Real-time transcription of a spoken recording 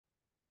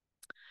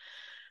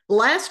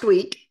Last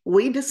week,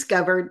 we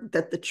discovered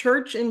that the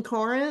church in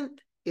Corinth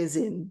is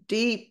in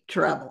deep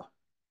trouble.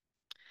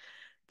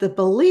 The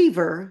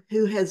believer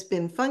who has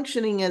been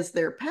functioning as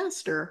their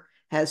pastor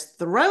has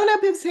thrown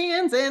up his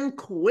hands and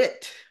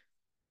quit.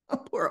 Oh,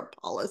 poor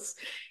Apollos.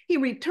 He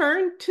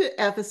returned to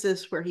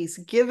Ephesus, where he's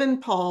given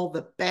Paul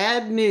the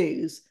bad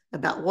news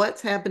about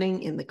what's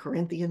happening in the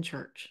Corinthian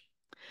church.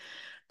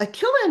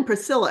 Aquila and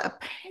Priscilla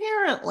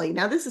apparently,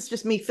 now this is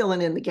just me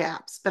filling in the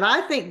gaps, but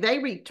I think they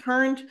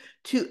returned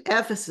to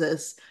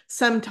Ephesus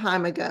some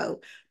time ago,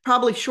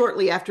 probably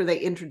shortly after they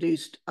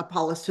introduced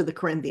Apollos to the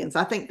Corinthians.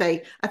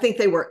 They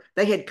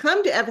had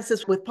come to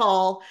Ephesus with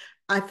Paul.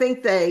 I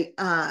think they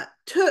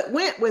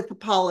went with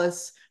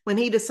Apollos when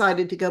he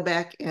decided to go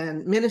back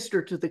and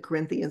minister to the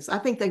Corinthians. I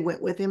think they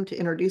went with him to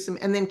introduce him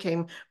and then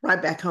came right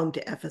back home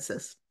to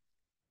Ephesus.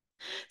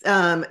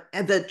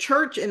 The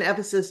church in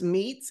Ephesus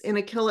meets in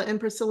Aquila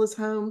and Priscilla's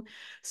home.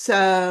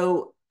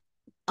 So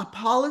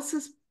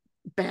Apollos'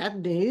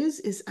 bad news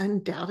is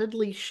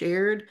undoubtedly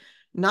shared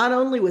not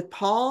only with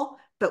Paul,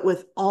 but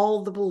with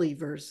all the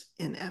believers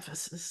in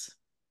Ephesus.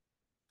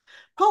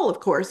 Paul, of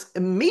course,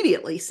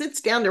 immediately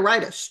sits down to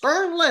write a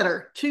stern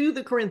letter to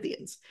the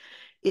Corinthians.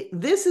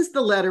 This is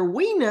the letter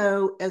we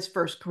know as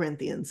First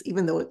Corinthians,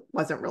 even though it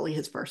wasn't really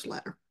his first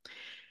letter.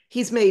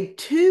 He's made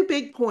two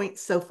big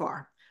points so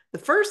far. The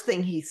first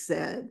thing he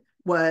said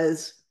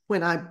was,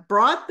 when I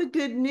brought the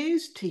good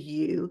news to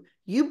you,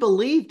 you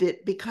believed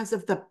it because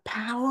of the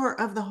power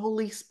of the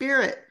Holy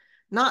Spirit,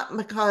 not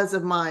because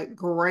of my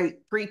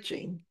great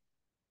preaching.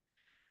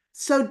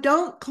 So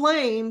don't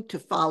claim to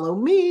follow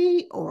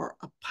me or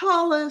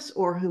Apollos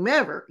or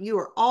whomever. You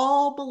are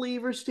all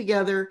believers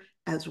together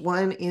as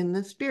one in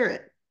the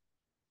Spirit.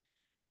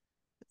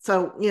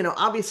 So,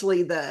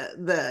 obviously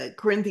the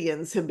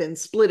Corinthians have been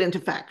split into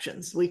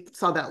factions. We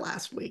saw that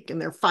last week, and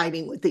they're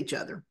fighting with each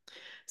other.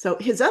 So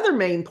his other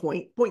main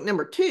point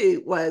number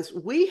two, was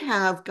we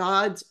have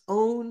God's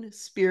own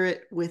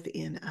Spirit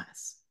within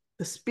us.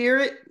 The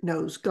Spirit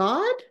knows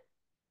God.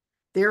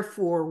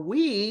 Therefore,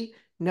 we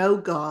know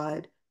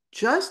God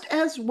just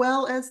as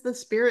well as the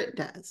Spirit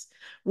does.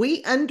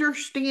 We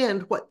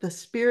understand what the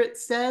Spirit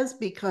says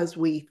because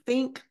we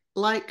think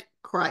like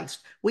Christ.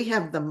 We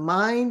have the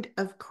mind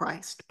of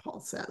Christ, Paul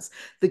says.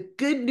 The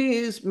good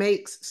news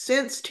makes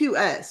sense to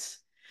us.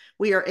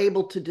 We are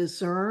able to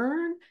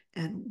discern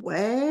and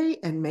weigh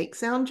and make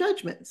sound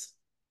judgments.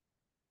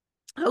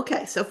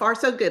 Okay, so far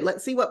so good.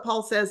 Let's see what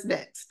Paul says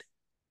next.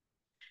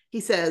 He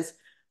says,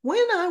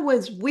 when I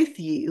was with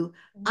you,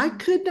 I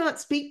could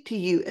not speak to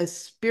you as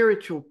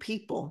spiritual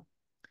people.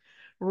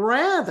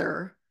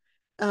 Rather,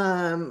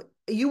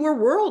 you were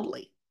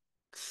worldly.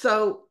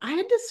 So I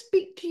had to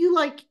speak to you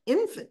like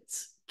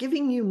infants,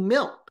 giving you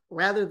milk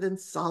rather than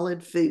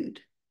solid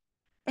food.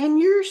 And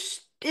you're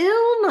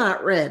still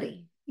not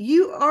ready.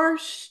 You are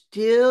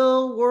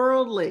still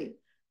worldly.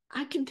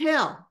 I can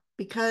tell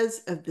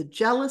because of the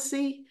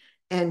jealousy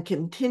and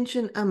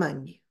contention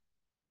among you.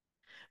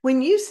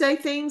 When you say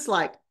things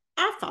like,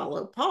 I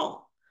follow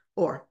Paul,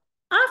 or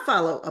I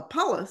follow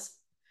Apollos,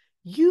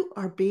 you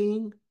are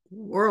being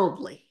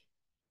worldly.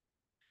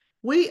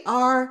 We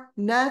are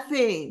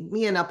nothing,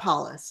 me and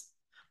Apollos,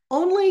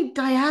 only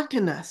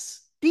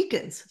diakonos,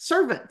 deacons,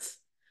 servants,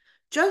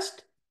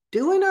 just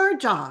doing our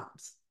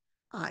jobs.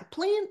 I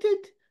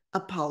planted,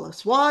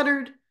 Apollos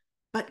watered,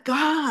 but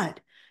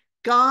God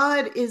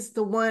is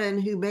the one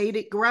who made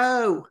it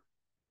grow.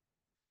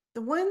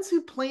 The ones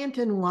who plant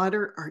and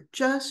water are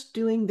just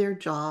doing their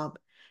job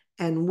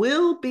and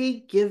will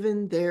be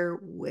given their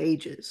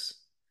wages.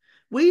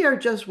 We are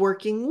just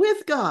working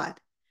with God.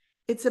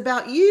 It's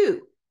about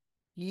you.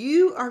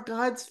 You are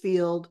God's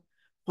field,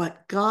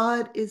 what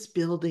God is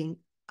building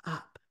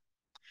up.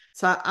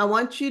 So I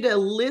want you to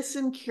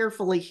listen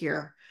carefully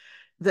here.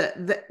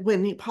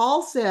 When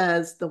Paul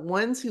says the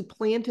ones who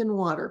plant and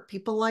water,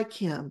 people like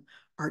him,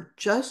 are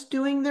just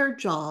doing their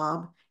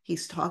job,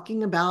 he's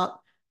talking about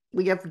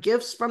we have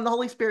gifts from the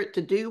Holy Spirit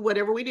to do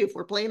whatever we do. If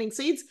we're planting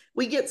seeds,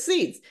 we get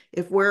seeds.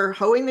 If we're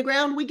hoeing the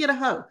ground, we get a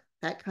hoe,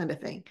 that kind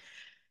of thing.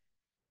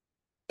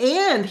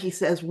 And he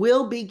says,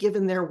 will be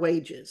given their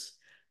wages.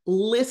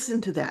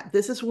 Listen to that.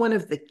 This is one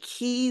of the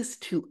keys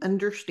to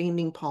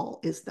understanding Paul,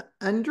 is the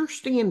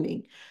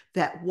understanding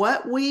that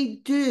what we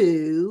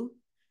do,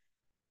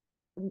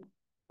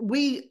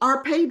 we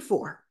are paid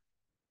for.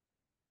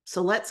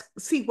 So let's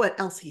see what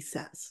else he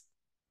says.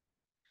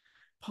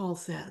 Paul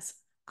says,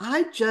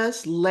 I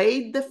just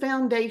laid the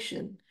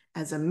foundation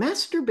as a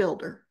master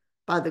builder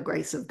by the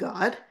grace of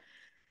God,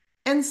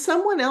 and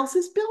someone else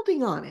is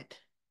building on it.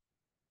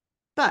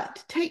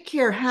 But take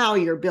care how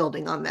you're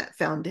building on that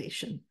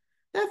foundation.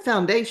 That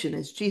foundation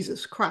is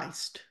Jesus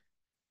Christ.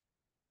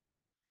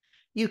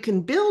 You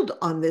can build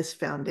on this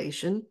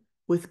foundation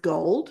with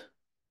gold,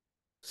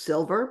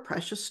 silver,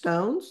 precious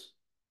stones,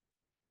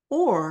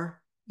 or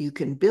you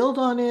can build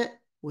on it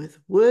with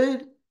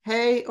wood,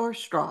 hay, or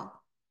straw,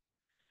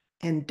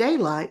 and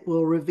daylight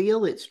will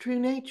reveal its true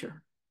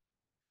nature.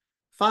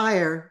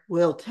 Fire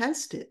will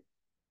test it,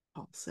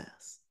 Paul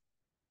says.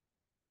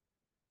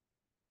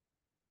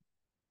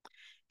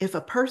 If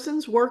a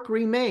person's work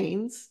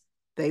remains,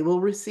 they will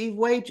receive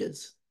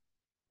wages.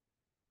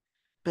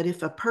 But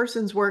if a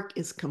person's work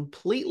is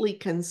completely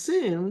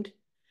consumed,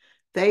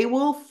 they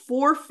will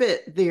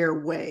forfeit their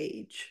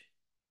wage,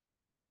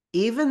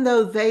 even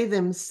though they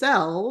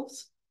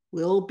themselves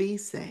will be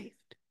saved.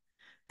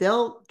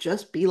 They'll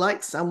just be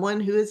like someone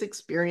who has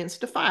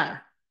experienced a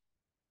fire.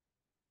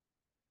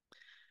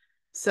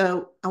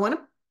 So I want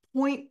to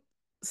point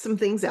some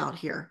things out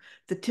here.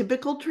 The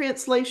typical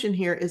translation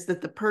here is that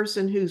the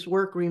person whose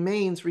work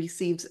remains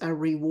receives a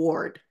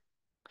reward.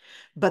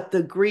 But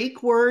the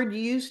Greek word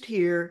used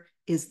here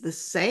is the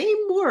same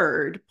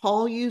word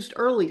Paul used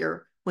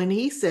earlier when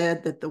he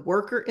said that the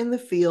worker in the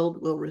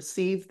field will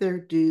receive their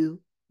due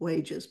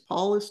wages.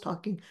 Paul is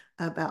talking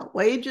about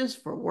wages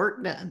for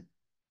work done.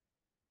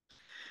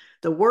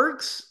 The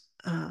works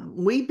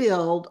we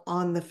build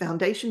on the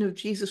foundation of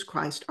Jesus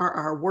Christ are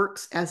our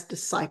works as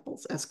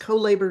disciples, as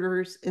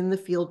co-laborers in the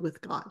field with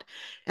God.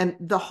 And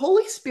the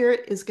Holy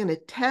Spirit is going to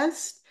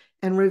test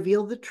and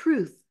reveal the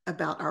truth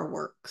about our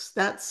works.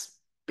 That's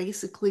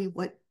basically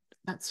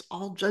that's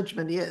all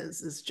judgment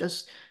is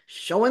just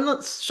shining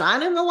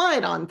the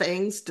light on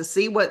things to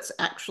see what's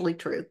actually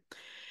true.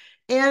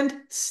 And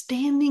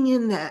standing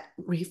in that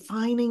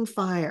refining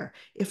fire.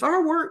 If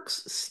our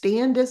works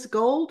stand as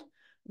gold,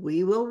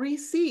 we will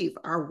receive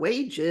our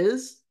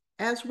wages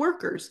as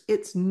workers.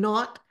 It's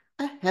not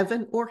a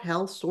heaven or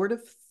hell sort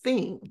of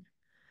thing.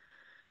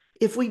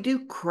 If we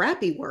do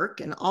crappy work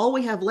and all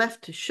we have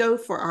left to show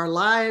for our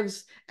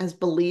lives as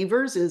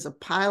believers is a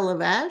pile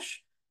of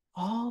ash,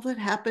 all that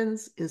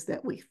happens is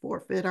that we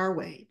forfeit our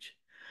wage.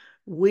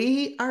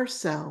 We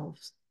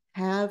ourselves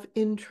have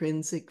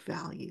intrinsic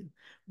value.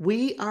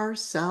 We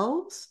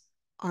ourselves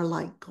are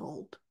like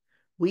gold.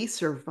 We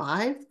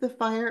survive the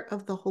fire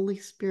of the Holy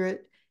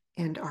Spirit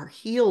and are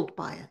healed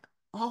by it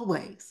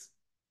always.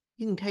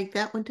 You can take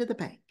that one to the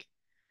bank.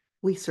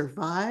 We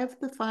survive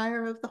the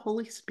fire of the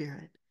Holy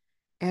Spirit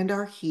and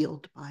are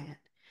healed by it.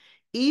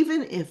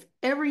 Even if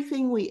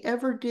everything we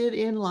ever did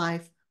in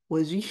life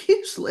was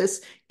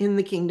useless in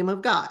the kingdom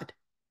of God.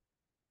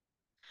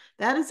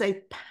 That is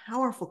a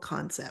powerful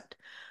concept.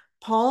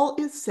 Paul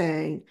is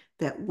saying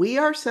that we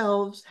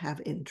ourselves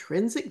have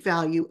intrinsic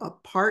value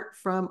apart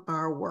from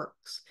our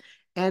works.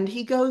 And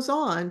he goes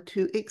on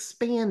to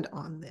expand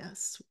on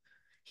this.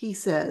 He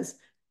says,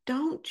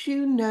 don't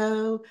you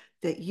know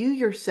that you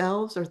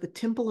yourselves are the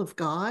temple of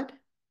God?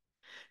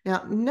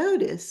 Now,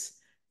 notice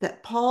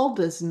that Paul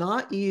does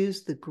not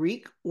use the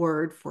Greek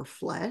word for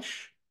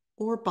flesh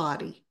or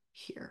body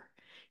here.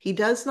 He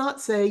does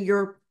not say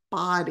your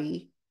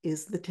body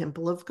is the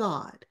temple of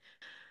God.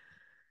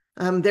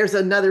 There's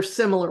another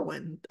similar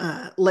one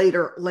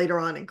later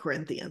on in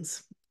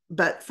Corinthians.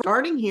 But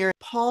starting here,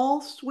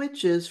 Paul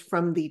switches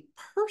from the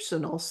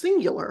personal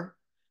singular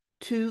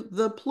to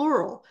the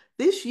plural.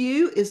 This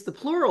you is the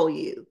plural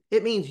you.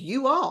 It means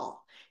you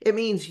all. It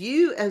means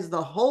you as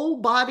the whole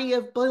body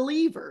of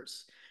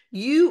believers.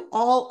 You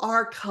all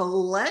are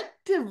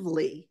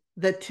collectively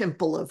the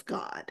temple of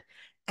God,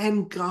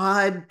 and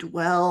God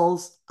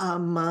dwells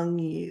among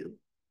you.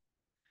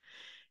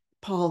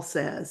 Paul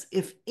says,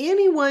 if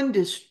anyone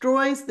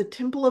destroys the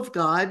temple of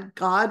God,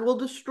 God will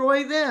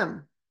destroy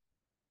them.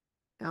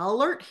 Now,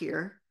 alert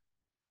here.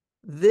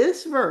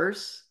 This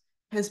verse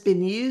has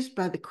been used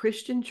by the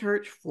Christian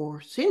church for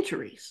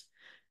centuries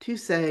to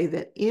say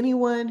that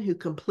anyone who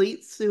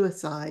completes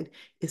suicide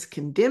is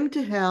condemned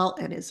to hell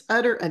and is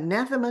utter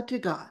anathema to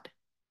God.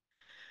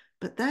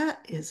 But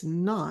that is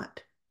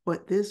not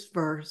what this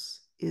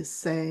verse is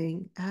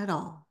saying at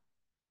all.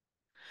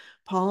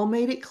 Paul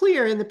made it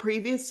clear in the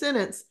previous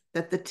sentence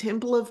that the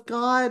temple of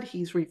God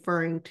he's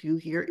referring to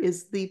here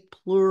is the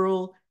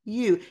plural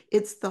you.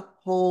 It's the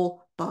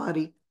whole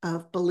body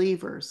of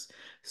believers.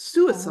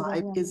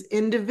 Suicide is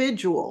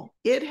individual.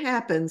 It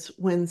happens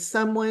when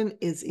someone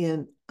is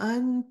in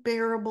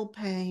unbearable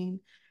pain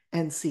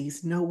and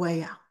sees no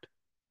way out.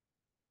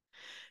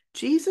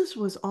 Jesus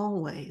was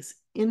always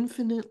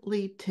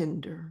infinitely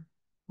tender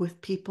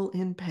with people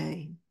in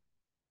pain.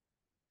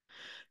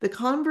 The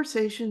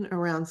conversation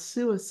around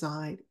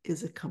suicide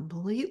is a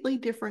completely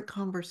different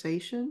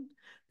conversation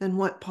than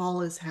what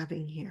Paul is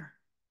having here.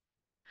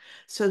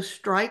 So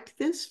strike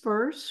this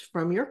verse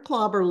from your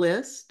clobber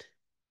list,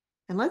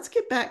 and let's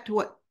get back to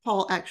what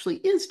Paul actually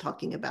is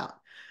talking about,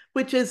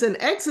 which is an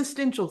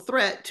existential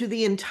threat to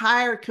the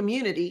entire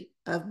community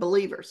of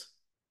believers.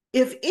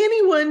 If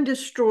anyone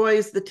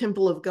destroys the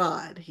temple of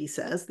God, he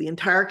says, the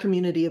entire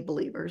community of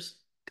believers,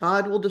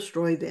 God will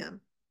destroy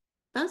them.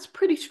 That's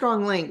pretty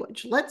strong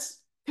language. Let's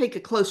take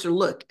a closer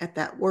look at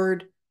that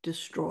word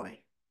destroy.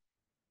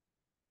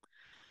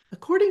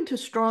 According to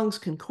Strong's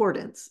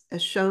Concordance,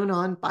 as shown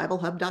on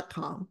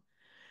BibleHub.com,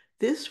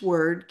 this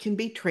word can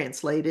be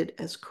translated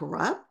as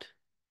corrupt,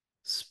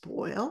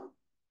 spoil,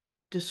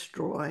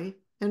 destroy,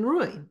 and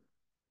ruin.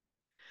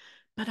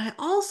 But I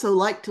also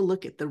like to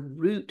look at the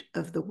root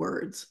of the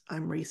words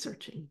I'm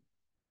researching.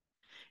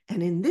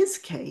 And in this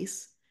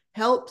case,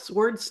 Help's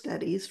Word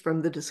Studies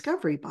from the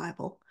Discovery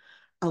Bible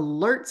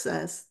alerts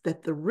us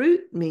that the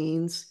root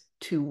means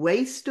to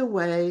waste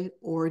away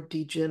or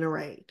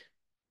degenerate.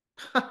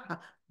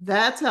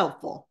 That's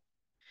helpful.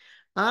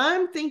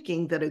 I'm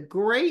thinking that a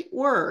great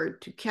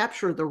word to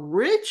capture the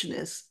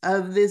richness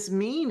of this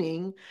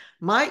meaning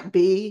might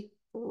be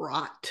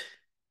rot,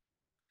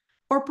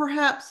 or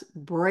perhaps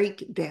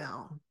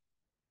breakdown.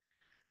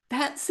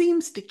 That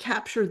seems to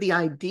capture the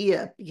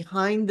idea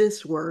behind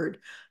this word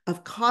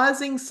of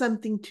causing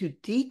something to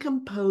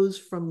decompose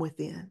from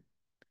within.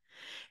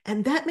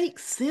 And that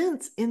makes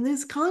sense in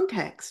this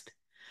context.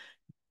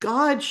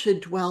 God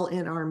should dwell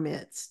in our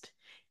midst.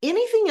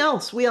 Anything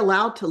else we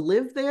allow to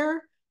live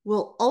there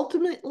will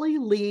ultimately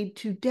lead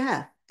to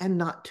death and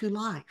not to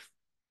life.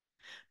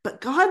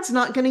 But God's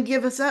not going to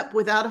give us up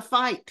without a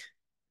fight.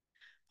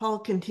 Paul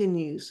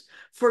continues,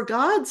 for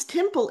God's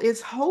temple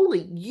is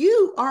holy.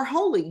 You are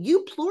holy,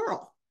 you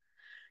plural.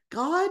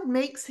 God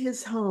makes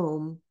his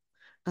home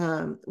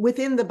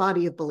within the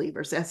body of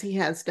believers, as he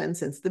has done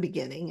since the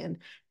beginning, and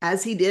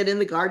as he did in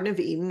the Garden of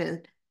Eden,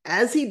 and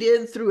as he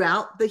did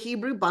throughout the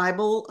Hebrew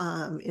Bible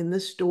in the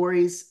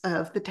stories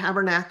of the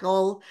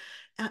tabernacle,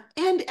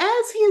 and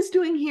as he is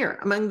doing here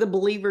among the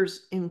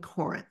believers in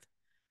Corinth.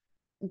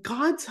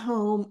 God's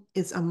home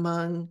is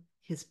among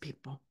his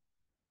people.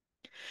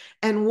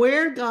 And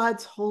where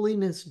God's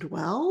holiness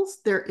dwells,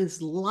 there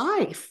is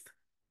life,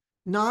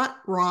 not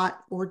rot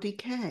or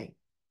decay.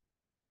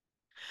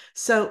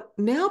 So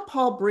now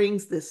Paul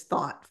brings this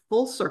thought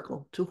full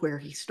circle to where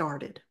he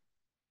started.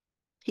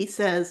 He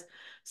says,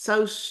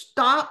 so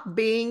stop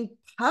being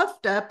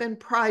puffed up and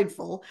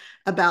prideful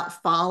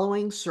about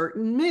following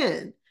certain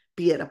men,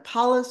 be it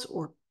Apollos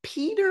or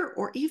Peter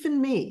or even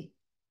me.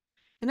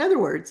 In other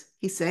words,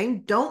 he's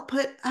saying, don't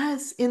put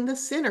us in the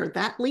center.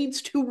 That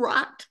leads to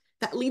rot.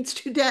 That leads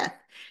to death.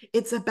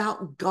 It's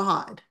about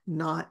God,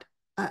 not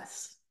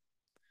us.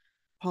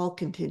 Paul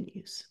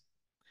continues,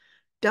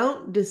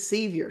 don't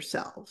deceive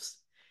yourselves.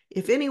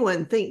 If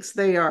anyone thinks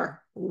they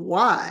are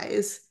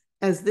wise,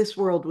 as this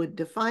world would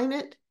define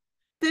it,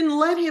 then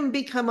let him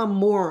become a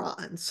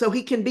moron so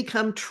he can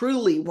become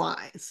truly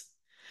wise.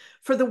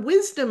 For the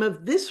wisdom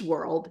of this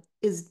world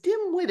is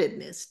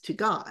dim-wittedness to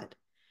God.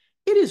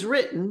 It is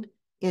written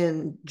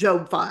in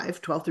Job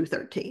 5:12 through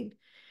 13,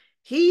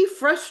 he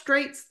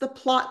frustrates the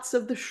plots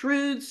of the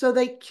shrewd so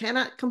they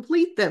cannot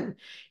complete them.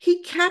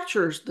 He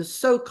captures the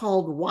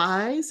so-called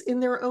wise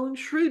in their own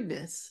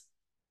shrewdness.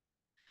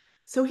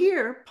 So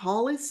here,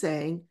 Paul is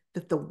saying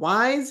that the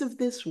wise of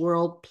this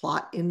world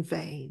plot in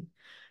vain.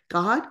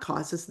 God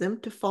causes them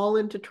to fall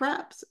into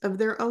traps of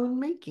their own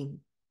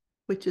making,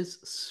 which is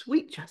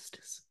sweet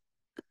justice.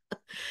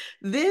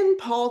 Then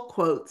Paul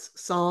quotes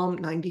Psalm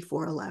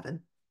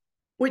 94:11,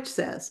 which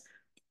says,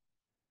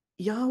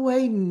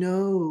 Yahweh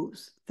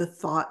knows the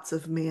thoughts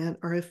of man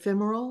are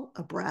ephemeral,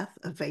 a breath,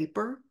 a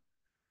vapor.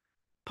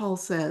 Paul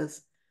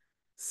says,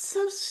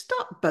 so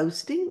stop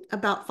boasting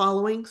about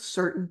following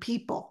certain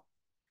people.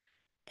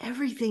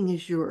 Everything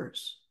is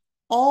yours.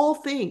 All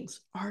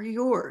things are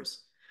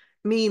yours,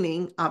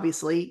 meaning,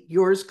 obviously,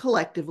 yours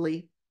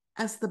collectively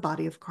as the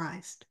body of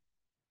Christ.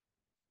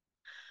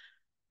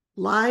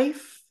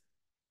 Life,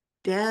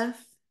 death,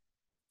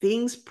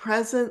 things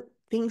present,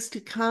 things to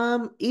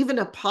come, even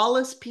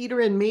Apollos, Peter,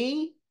 and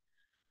me,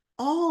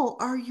 all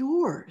are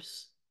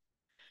yours.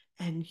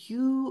 And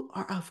you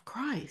are of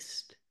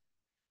Christ,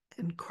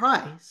 and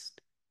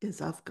Christ is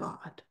of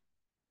God.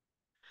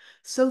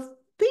 So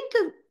think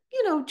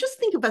of, just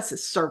think of us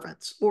as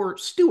servants or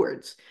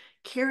stewards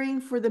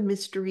caring for the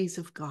mysteries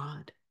of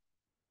God.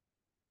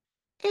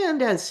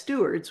 And as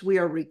stewards, we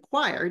are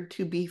required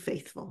to be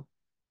faithful.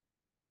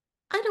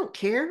 I don't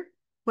care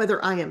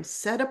whether I am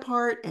set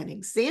apart and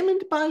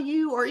examined by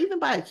you or even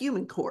by a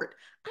human court.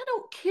 I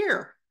don't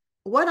care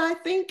what I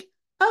think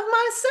of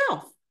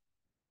myself.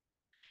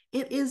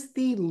 It is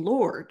the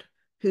Lord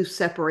who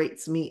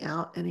separates me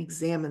out and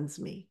examines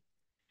me.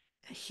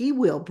 He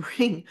will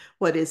bring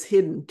what is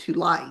hidden to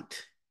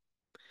light,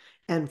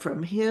 and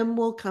from him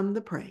will come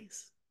the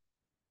praise.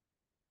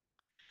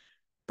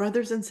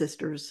 Brothers and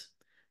sisters,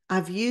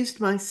 I've used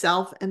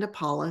myself and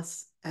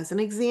Apollos as an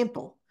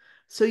example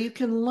so you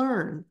can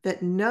learn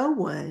that no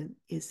one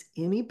is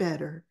any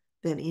better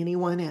than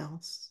anyone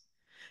else.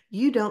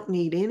 You don't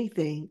need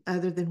anything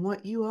other than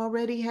what you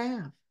already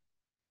have.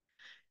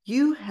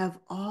 You have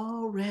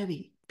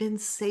already been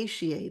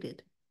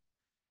satiated.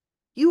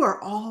 You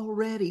are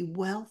already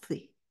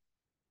wealthy.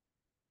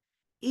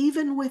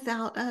 Even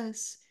without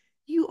us,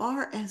 you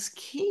are as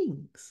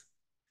kings.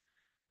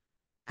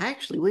 I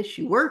actually wish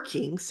you were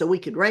kings so we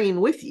could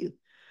reign with you,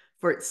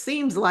 for it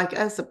seems like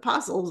us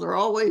apostles are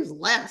always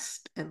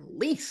last and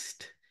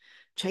least,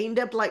 chained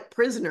up like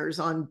prisoners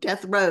on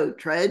death row,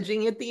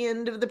 trudging at the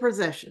end of the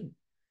procession.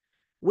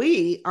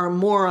 We are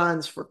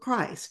morons for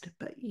Christ,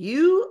 but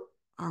you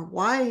are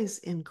wise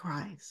in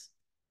Christ.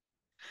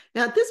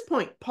 Now, at this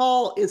point,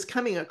 Paul is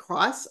coming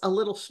across a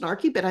little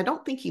snarky, but I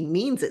don't think he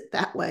means it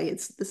that way.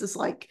 This is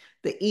like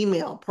the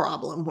email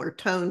problem where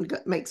tone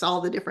makes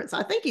all the difference.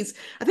 I think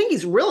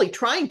he's really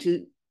trying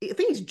to I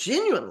think he's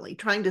genuinely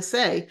trying to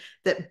say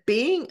that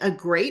being a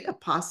great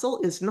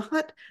apostle is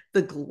not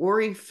the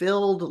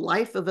glory-filled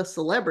life of a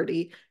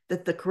celebrity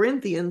that the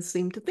Corinthians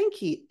seem to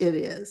think it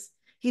is.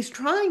 He's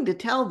trying to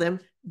tell them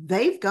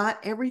they've got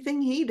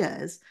everything he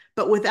does,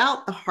 but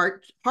without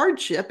the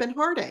hardship and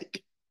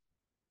heartache.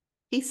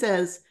 He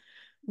says,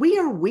 we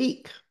are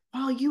weak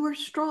while you are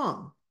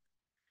strong.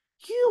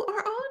 You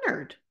are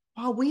honored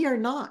while we are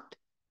not.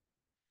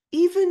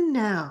 Even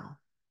now,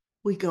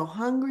 we go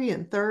hungry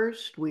and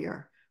thirst. We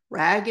are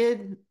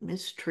ragged,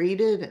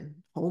 mistreated, and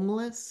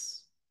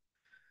homeless.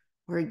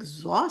 We're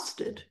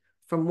exhausted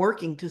from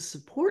working to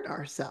support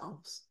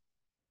ourselves.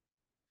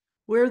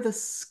 We're the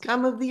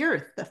scum of the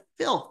earth, the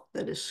filth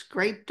that is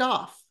scraped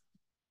off.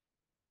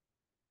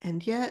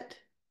 And yet,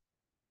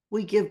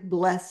 we give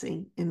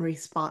blessing in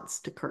response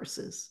to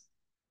curses,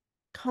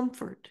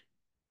 comfort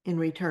in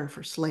return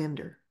for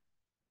slander.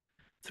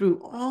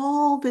 Through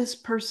all this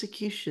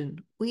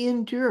persecution we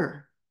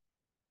endure.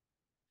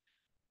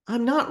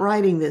 I'm not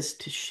writing this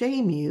to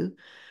shame you,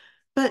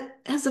 but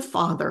as a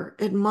father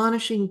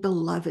admonishing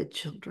beloved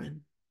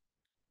children.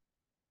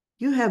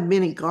 You have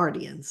many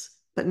guardians,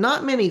 but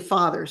not many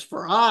fathers,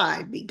 for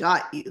I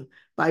begot you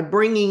by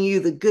bringing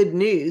you the good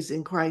news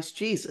in Christ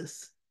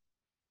Jesus.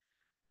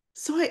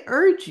 So I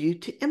urge you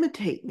to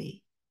imitate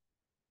me.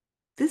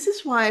 This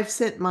is why I've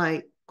sent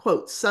my,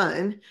 quote,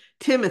 son,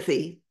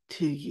 Timothy,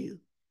 to you.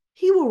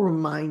 He will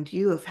remind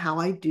you of how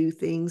I do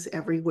things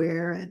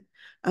everywhere and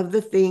of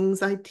the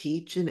things I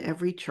teach in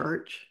every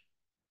church.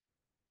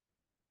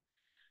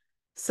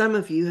 Some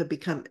of you have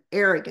become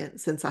arrogant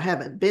since I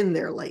haven't been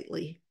there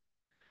lately.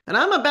 And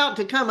I'm about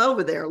to come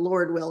over there,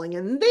 Lord willing,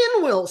 and then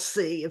we'll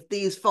see if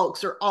these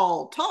folks are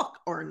all talk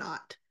or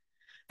not.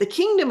 The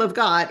kingdom of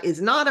God is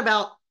not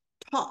about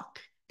talk,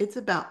 it's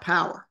about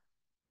power.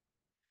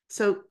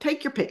 So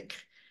take your pick.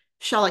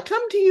 Shall I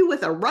come to you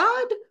with a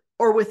rod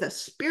or with a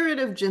spirit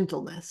of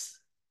gentleness?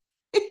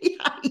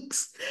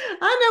 Yikes.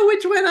 I know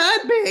which one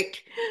I'd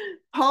pick.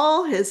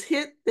 Paul has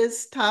hit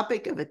this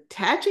topic of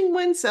attaching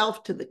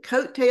oneself to the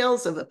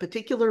coattails of a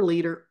particular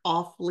leader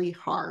awfully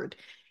hard.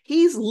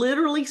 He's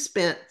literally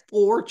spent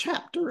 4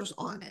 chapters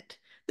on it.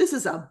 This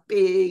is a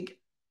big,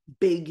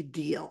 big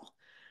deal.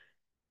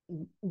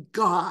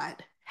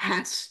 God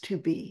has to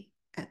be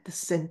at the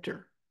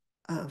center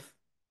of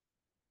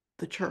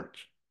the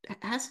church. It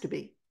has to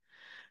be.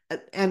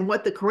 And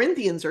what the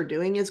Corinthians are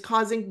doing is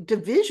causing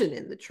division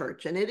in the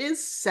church. And it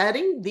is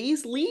setting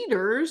these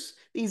leaders,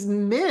 these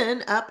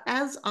men, up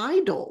as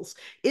idols.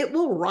 It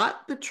will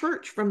rot the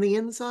church from the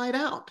inside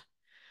out.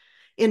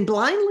 In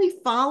blindly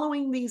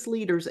following these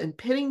leaders and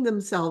pitting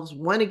themselves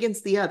one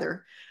against the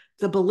other,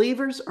 the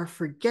believers are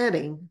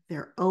forgetting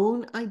their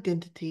own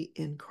identity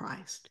in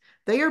Christ.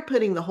 They are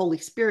putting the Holy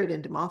Spirit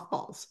into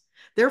mothballs.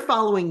 They're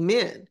following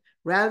men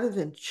rather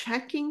than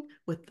checking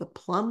with the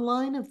plumb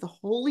line of the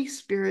Holy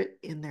Spirit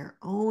in their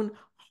own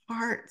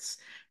hearts.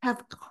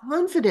 Have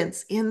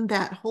confidence in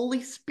that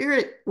Holy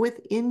Spirit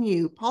within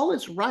you. Paul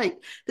is right.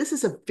 This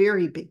is a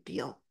very big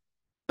deal.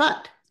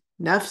 But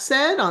enough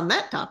said on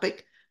that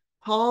topic.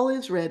 Paul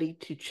is ready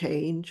to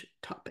change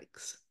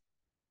topics.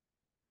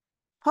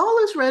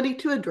 Paul is ready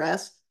to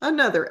address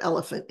another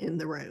elephant in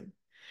the room.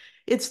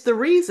 It's the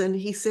reason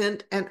he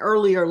sent an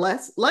earlier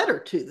letter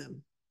to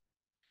them.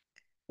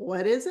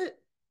 What is it?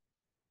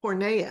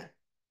 Porneia,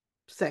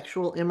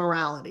 sexual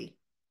immorality.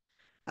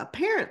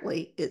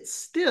 Apparently, it's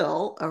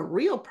still a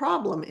real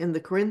problem in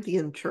the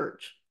Corinthian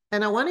church.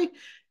 And I want to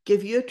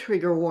give you a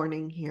trigger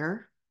warning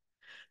here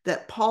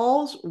that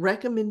Paul's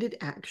recommended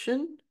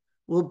action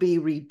will be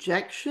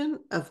rejection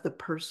of the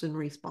person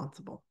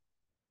responsible.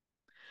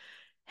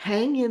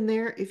 Hang in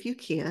there if you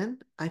can.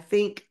 I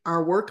think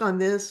our work on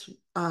this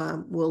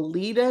will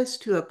lead us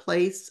to a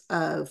place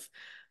of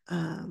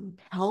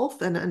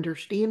health and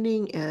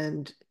understanding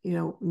and,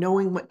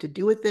 knowing what to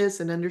do with this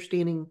and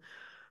understanding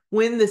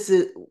when this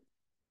is,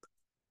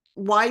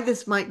 why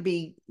this might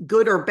be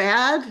good or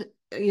bad.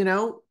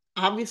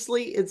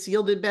 Obviously it's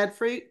yielded bad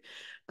fruit.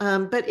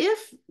 But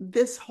if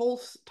this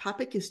whole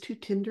topic is too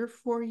tender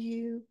for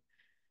you,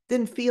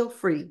 then feel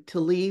free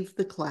to leave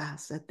the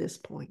class at this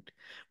point.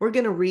 We're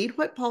going to read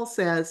what Paul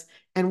says,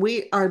 and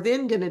we are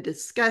then going to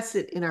discuss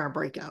it in our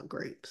breakout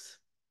groups.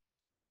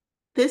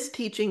 This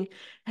teaching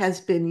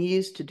has been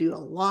used to do a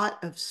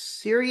lot of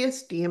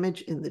serious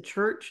damage in the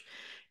church,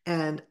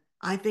 and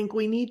I think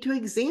we need to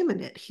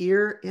examine it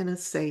here in a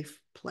safe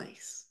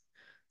place.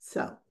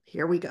 So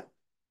here we go.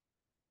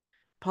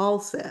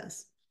 Paul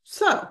says,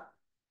 so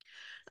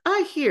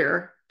I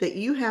hear that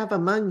you have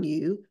among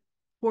you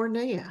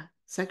porneia,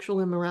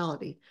 sexual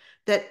immorality,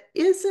 that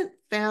isn't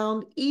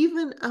found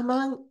even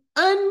among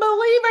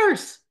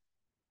unbelievers.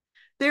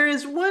 There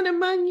is one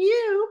among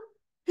you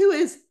who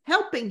is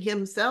helping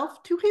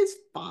himself to his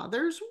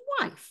father's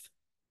wife.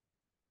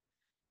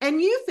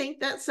 And you think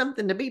that's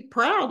something to be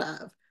proud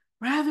of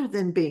rather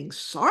than being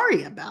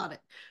sorry about it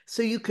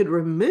so you could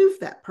remove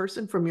that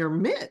person from your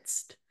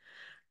midst.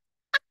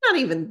 I'm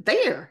not even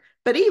there,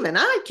 but even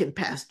I can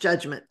pass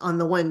judgment on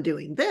the one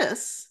doing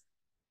this.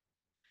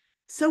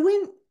 So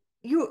when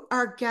you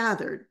are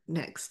gathered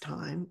next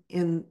time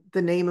in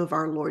the name of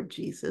our Lord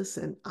Jesus,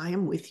 and I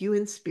am with you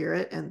in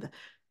spirit and the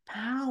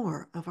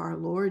power of our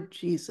Lord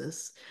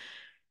Jesus,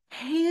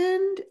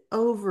 hand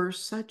over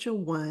such a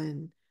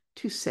one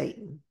to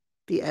Satan,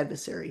 the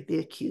adversary, the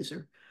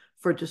accuser,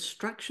 for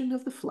destruction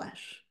of the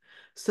flesh,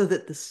 so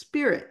that the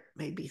spirit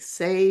may be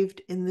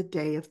saved in the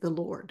day of the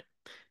Lord.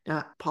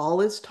 Now,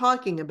 Paul is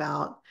talking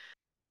about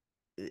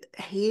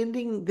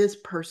handing this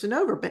person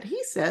over, but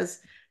he says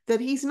that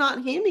he's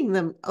not handing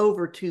them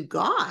over to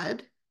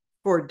God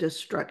for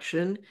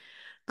destruction.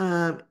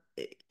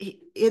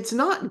 It's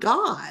not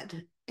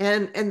God.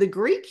 And the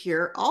Greek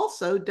here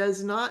also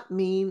does not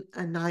mean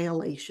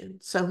annihilation.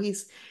 So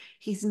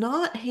he's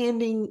not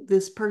handing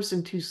this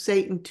person to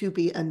Satan to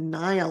be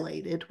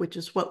annihilated, which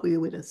is what we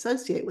would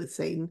associate with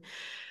Satan.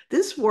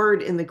 This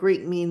word in the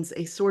Greek means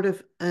a sort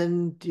of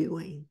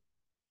undoing.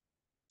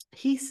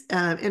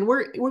 And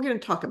we're going to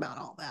talk about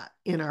all that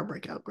in our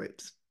breakout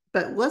groups.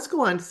 But let's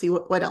go on to see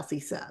what else he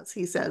says.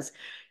 He says,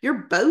 your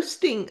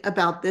boasting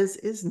about this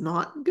is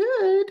not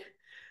good.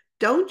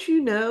 Don't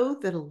you know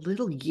that a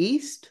little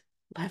yeast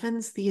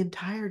leavens the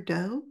entire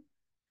dough?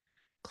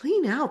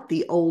 Clean out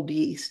the old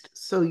yeast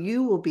so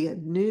you will be a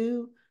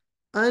new,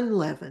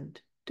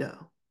 unleavened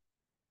dough.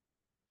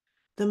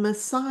 The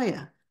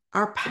Messiah,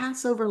 our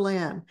Passover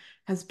lamb,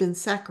 has been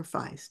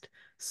sacrificed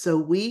so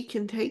we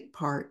can take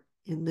part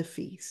in the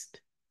feast.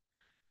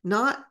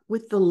 Not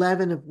with the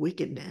leaven of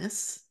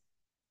wickedness,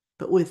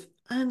 but with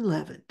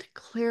unleavened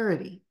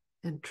clarity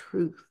and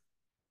truth.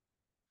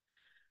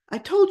 I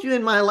told you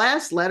in my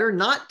last letter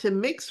not to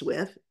mix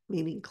with,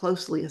 meaning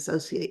closely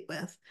associate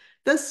with,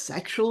 the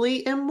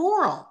sexually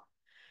immoral.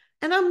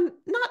 And I'm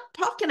not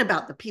talking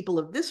about the people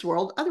of this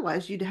world,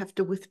 otherwise you'd have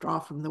to withdraw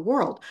from the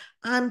world.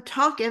 I'm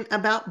talking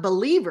about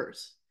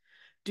believers.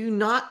 Do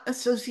not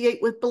associate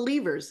with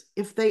believers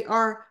if they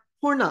are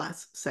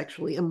pornos,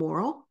 sexually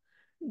immoral,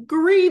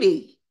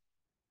 greedy,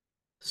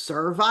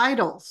 serve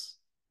idols,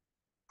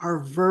 are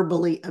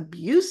verbally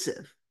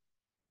abusive,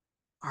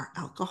 are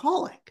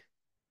alcoholic,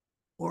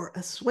 or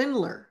a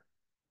swindler.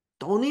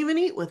 Don't even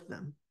eat with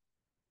them.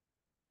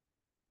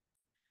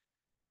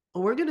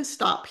 Well, we're going to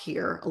stop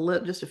here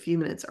just a few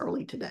minutes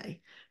early today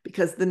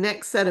because the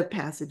next set of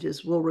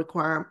passages will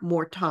require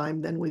more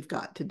time than we've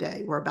got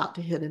today. We're about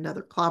to hit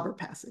another clobber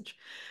passage.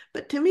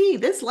 But to me,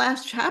 this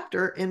last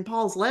chapter in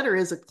Paul's letter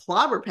is a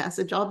clobber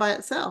passage all by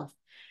itself.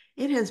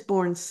 It has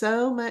borne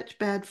so much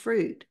bad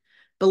fruit.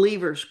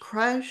 Believers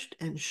crushed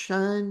and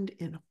shunned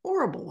in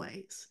horrible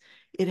ways.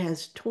 It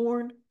has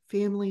torn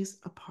families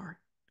apart.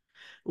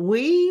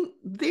 We,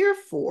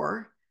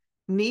 therefore,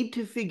 need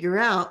to figure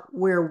out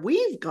where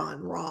we've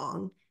gone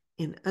wrong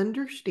in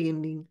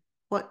understanding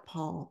what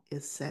Paul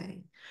is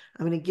saying.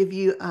 I'm going to give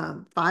you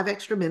 5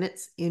 extra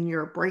minutes in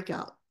your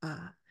breakout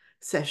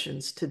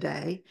sessions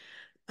today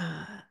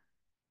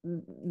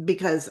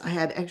because I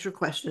had extra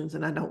questions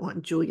and I don't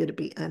want Julia to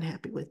be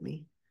unhappy with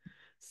me.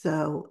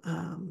 So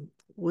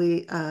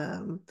we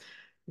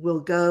will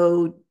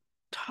go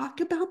talk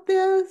about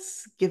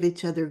this, give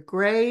each other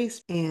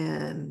grace,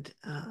 and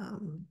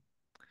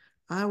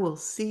I will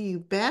see you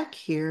back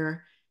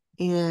here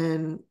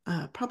in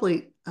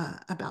probably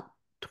about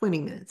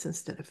 20 minutes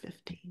instead of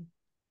 15.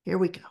 Here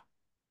we go.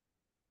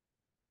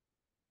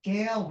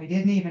 Gail, we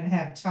didn't even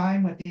have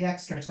time with the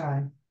extra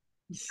time.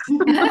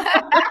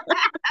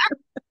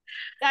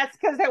 That's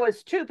because it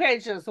was 2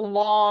 pages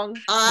long.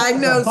 I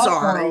know,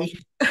 sorry.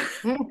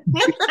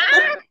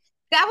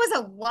 That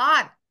was a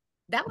lot.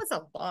 That was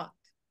a lot.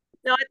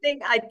 No,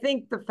 I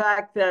think the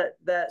fact that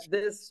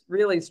this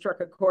really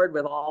struck a chord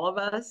with all of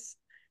us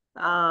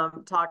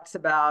talks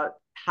about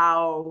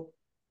how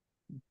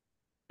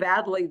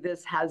badly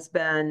this has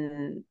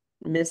been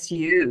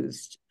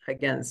misused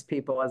against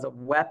people as a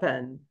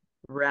weapon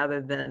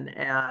rather than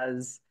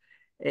as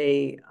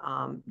a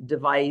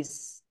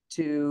device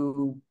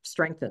to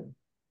strengthen.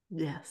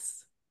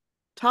 Yes.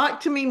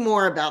 Talk to me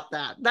more about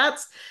that.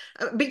 That's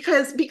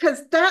because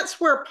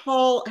that's where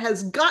Paul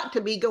has got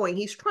to be going.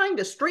 He's trying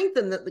to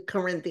strengthen the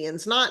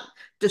Corinthians, not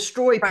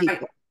destroy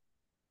people.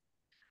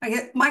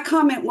 My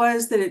comment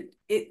was that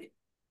it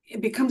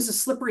becomes a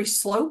slippery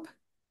slope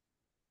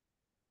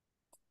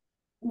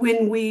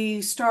when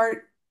we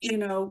start,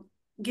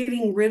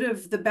 getting rid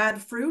of the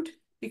bad fruit,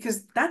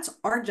 because that's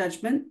our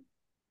judgment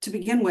to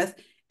begin with.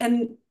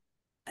 And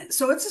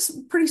so it's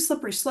a pretty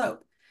slippery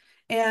slope.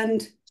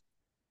 And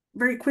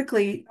very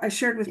quickly, I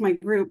shared with my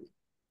group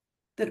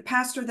that a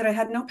pastor that I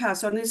had no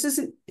pass on, this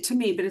isn't to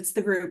me, but it's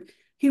the group,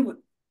 he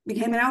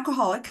became an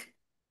alcoholic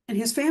and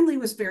his family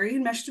was very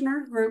enmeshed in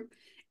our group,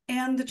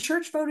 and the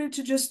church voted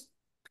to just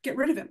get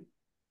rid of him.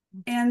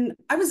 And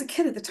I was a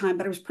kid at the time,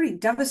 but I was pretty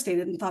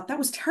devastated and thought that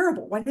was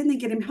terrible. Why didn't they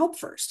get him help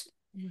first?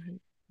 Mm-hmm.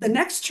 The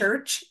next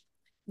church,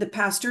 the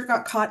pastor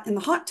got caught in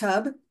the hot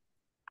tub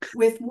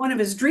with one of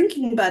his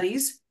drinking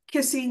buddies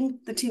kissing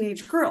the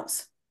teenage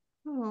girls.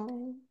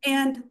 Oh.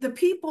 And the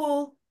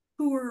people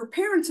who were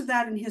parents of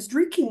that and his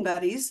drinking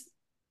buddies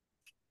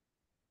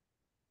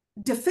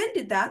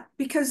defended that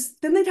because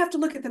then they'd have to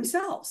look at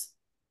themselves.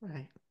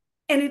 Right.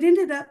 And it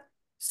ended up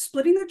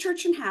splitting the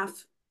church in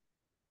half,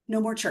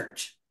 no more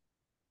church.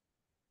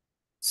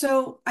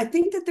 So I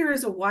think that there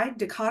is a wide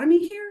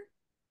dichotomy here.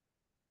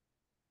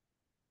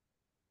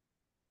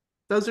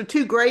 Those are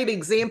two great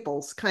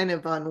examples, kind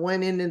of on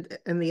one end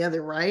and the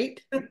other,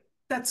 right? But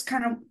that's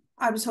kind of,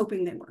 I was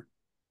hoping they were.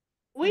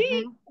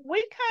 We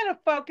kind of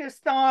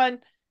focused on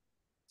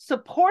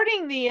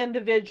supporting the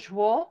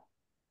individual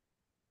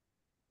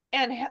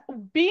and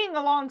being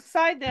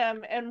alongside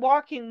them and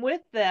walking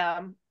with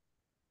them,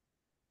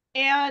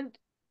 and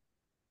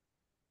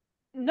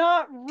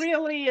not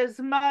really as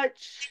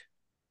much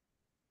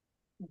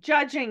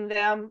judging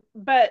them,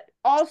 but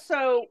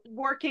also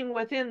working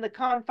within the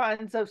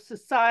confines of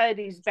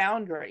society's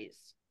boundaries.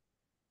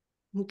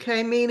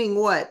 Okay, meaning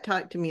what?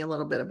 Talk to me a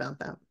little bit about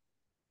that.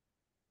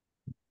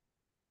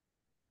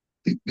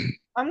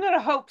 I'm going to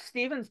hope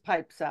Stevens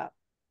pipes up.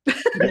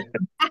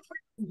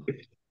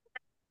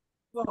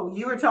 Well,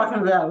 you were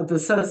talking about with the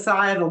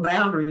societal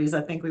boundaries. I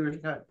think we were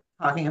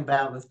talking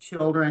about with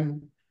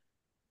children,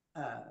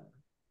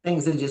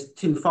 things that are just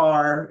too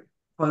far,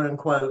 quote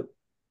unquote,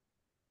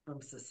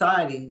 from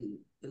society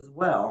as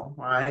well,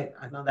 right?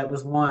 I know that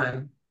was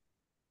one.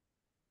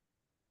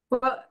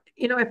 Well,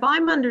 if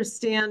I'm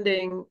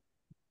understanding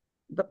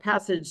the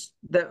passage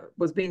that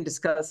was being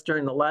discussed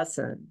during the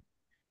lesson,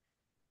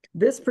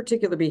 this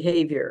particular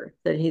behavior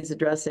that he's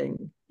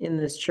addressing in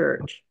this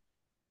church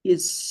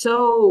is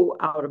so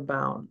out of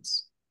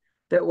bounds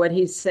that what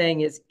he's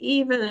saying is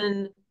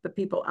even the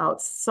people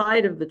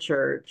outside of the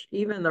church,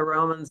 even the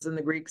Romans and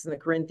the Greeks and the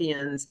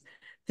Corinthians,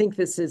 think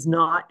this is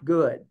not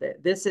good,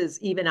 that this is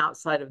even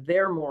outside of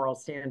their moral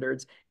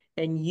standards.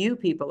 And you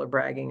people are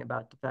bragging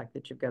about the fact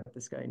that you've got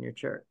this guy in your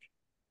church.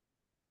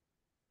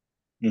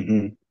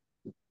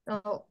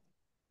 Oh,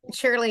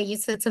 Shirley, you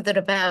said something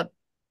about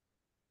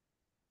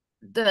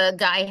the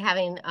guy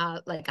having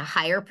like a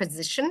higher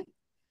position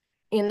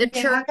in the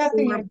Yeah, church, I got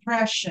the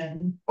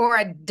impression. or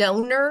a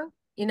donor,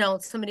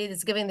 somebody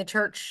that's giving the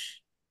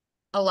church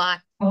a lot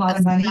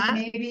of money, stuff.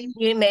 maybe.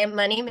 You may have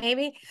money,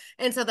 maybe.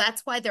 And so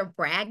that's why they're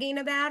bragging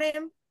about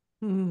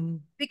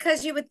him.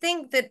 Because you would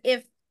think that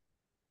if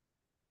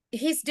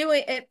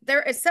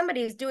there is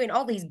somebody who's doing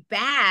all these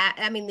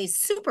these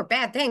super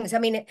bad things.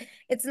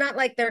 It's not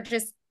like they're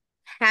just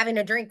having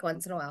a drink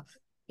once in a while.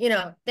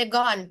 They've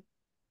gone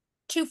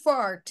too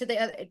far to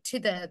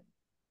the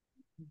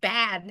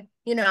bad,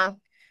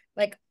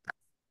 like,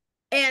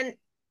 and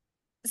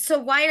so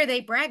why are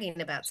they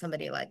bragging about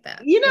somebody like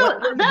that?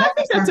 I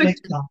think that's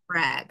a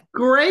brag.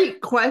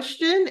 Great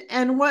question.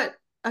 And what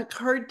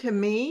occurred to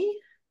me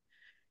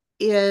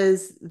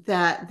is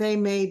that they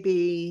may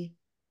be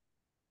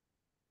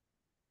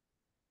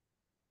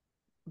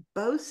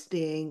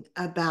boasting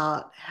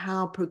about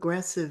how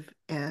progressive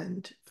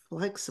and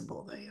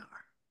flexible they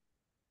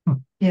are.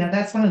 Yeah,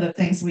 that's one of the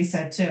things we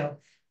said too.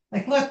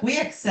 Like, look, we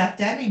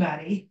accept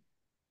anybody.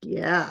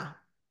 Yeah.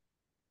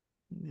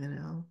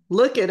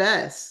 Look at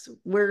us.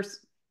 We're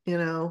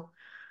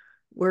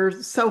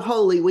so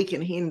holy we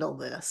can handle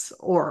this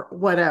or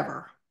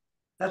whatever.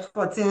 That's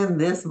what's in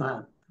this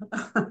month.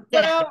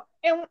 Well,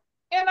 and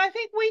I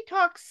think we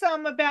talked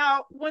some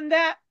about when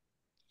that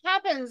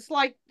happens,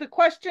 like the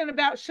question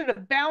about should a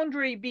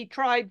boundary be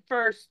tried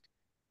first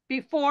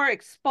before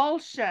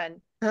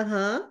expulsion.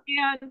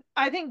 And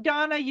I think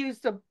Donna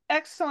used an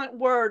excellent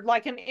word,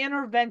 like an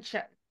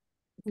intervention,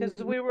 because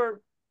we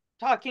were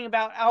talking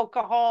about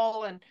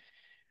alcohol and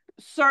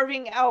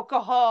serving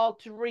alcohol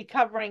to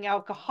recovering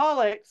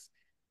alcoholics.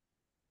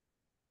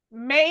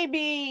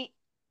 Maybe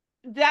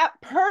that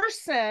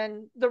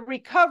person, the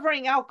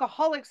recovering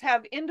alcoholics,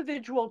 have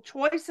individual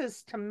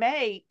choices to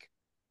make,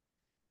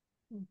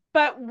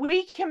 but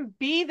we can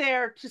be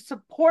there to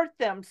support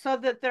them so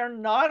that they're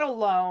not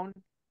alone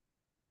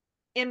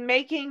in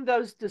making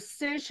those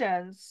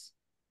decisions.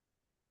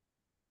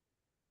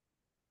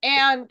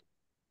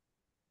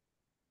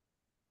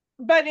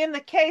 But in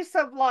the case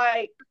of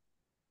like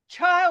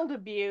child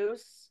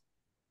abuse,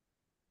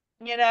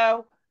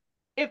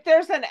 if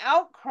there's an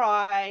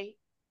outcry,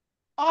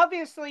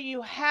 obviously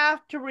you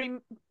have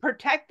to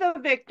protect the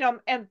victim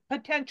and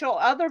potential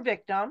other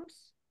victims.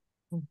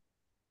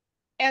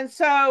 And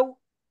so,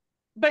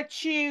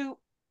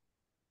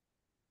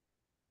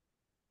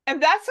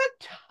 and that's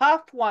a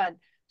tough one.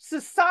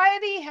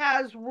 Society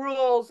has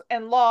rules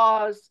and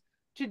laws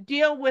to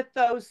deal with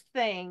those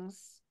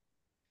things.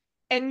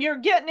 And you're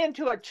getting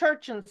into a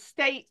church and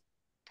state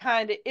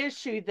kind of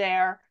issue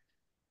there.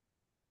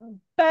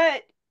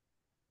 But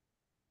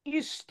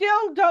you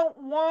still don't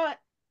want,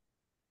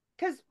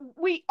 because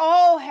we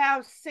all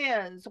have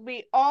sins,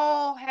 we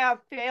all have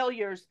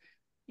failures.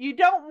 You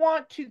don't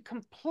want to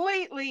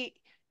completely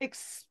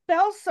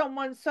expel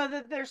someone so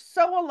that they're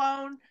so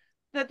alone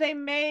that they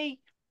may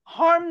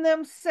harm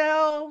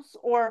themselves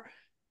or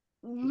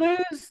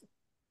lose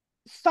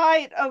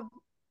sight of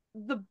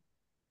the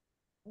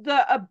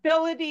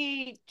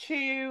ability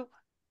to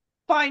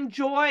find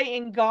joy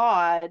in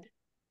God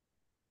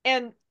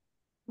and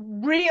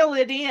reel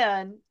it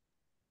in.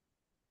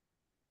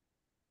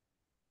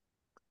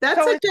 That's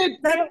a good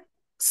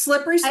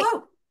slippery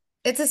slope.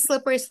 it's a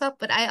slippery slope,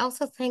 but I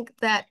also think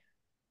that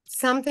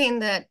something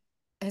that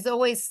has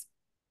always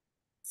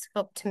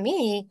spoke to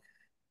me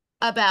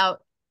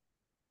about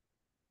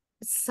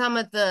some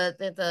of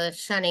the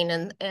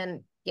shunning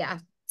and yeah,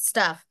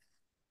 stuff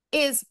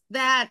is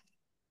that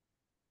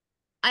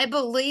I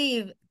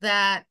believe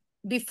that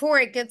before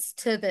it gets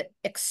to the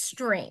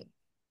extreme,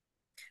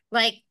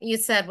 like you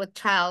said with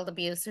child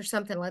abuse or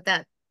something like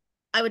that,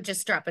 I would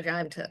just drop a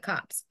dime to the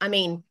cops. I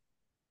mean,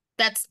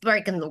 that's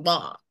breaking the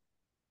law.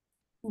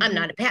 I'm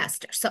not a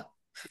pastor, so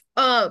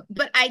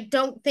but I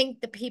don't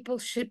think the people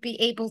should be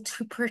able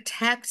to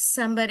protect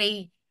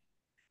somebody.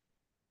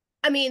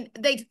 I mean,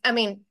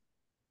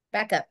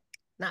 back up,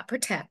 not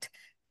protect.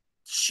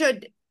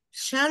 Should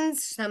shun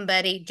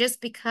somebody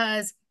just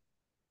because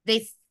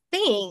they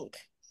think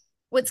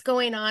what's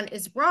going on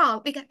is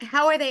wrong, because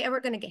how are they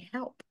ever going to get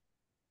help?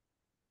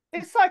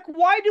 It's like,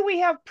 why do we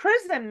have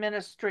prison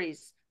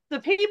ministries? The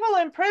people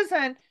in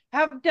prison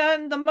have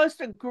done the most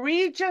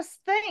egregious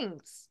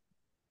things.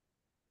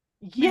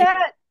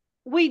 Yet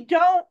we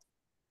don't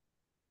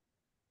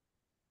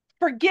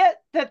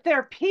forget that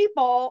they're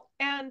people,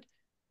 and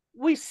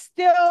we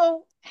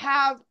still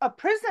have a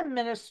prison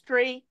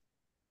ministry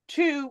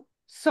to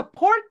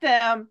support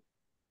them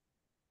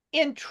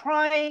in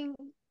trying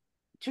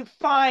to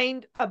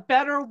find a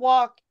better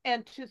walk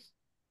and to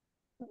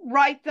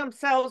right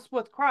themselves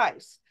with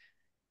Christ.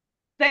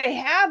 They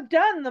have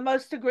done the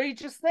most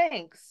egregious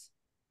things,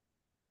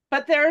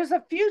 but there is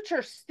a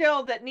future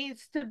still that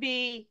needs to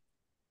be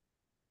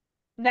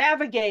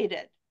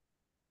navigated.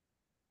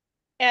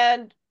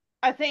 And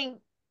I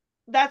think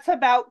that's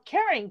about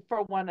caring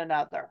for one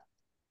another.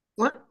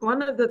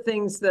 One of the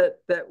things that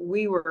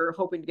we were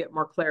hoping to get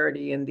more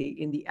clarity in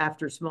the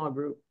after small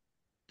group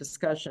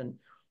discussion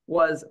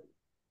was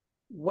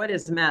what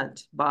is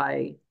meant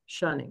by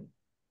shunning.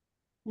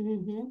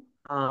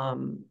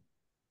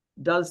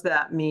 Does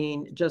that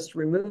mean just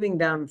removing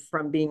them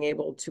from being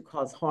able to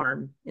cause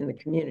harm in the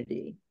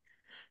community,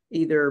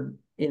 either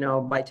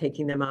by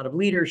taking them out of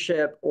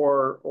leadership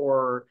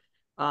or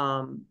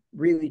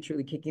really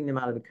truly kicking them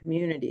out of the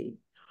community?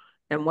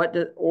 And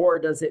or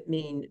does it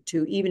mean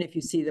to, even if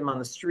you see them on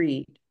the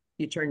street,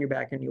 you turn your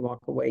back and you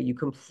walk away, you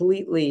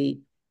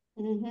completely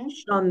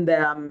shun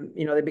them,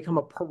 they become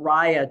a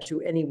pariah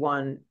to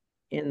anyone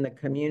in the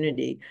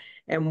community?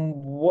 And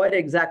what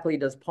exactly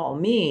does Paul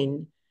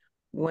mean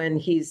when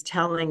he's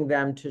telling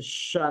them to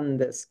shun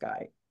this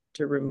guy,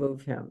 to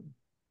remove him?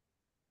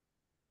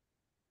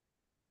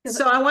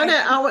 So I want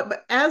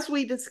to, as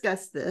we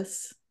discuss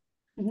this,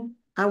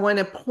 I want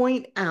to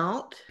point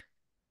out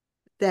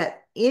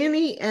that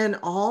any and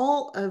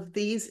all of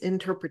these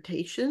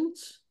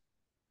interpretations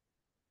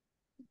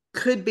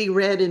could be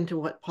read into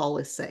what Paul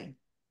is saying.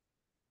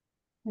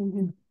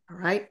 All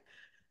right.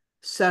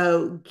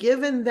 So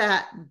given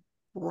that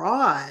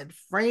broad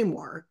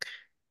framework,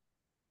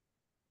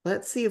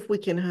 let's see if we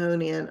can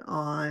hone in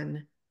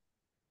on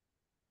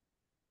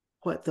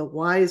what the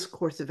wise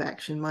course of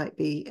action might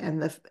be.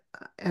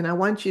 And I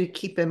want you to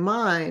keep in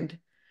mind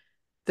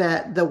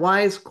that the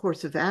wise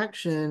course of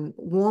action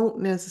won't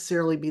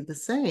necessarily be the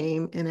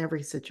same in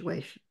every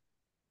situation.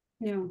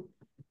 Yeah.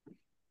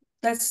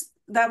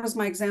 That was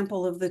my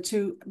example of the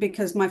two,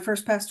 because my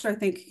first pastor, I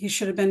think he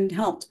should have been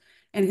helped,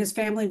 and his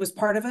family was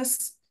part of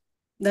us.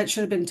 That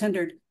should have been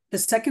tendered. The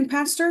second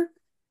pastor,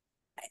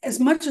 as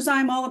much as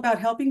I'm all about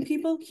helping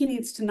people, he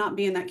needs to not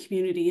be in that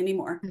community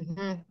anymore.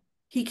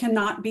 He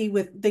cannot be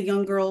with the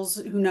young girls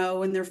who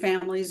know and their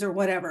families or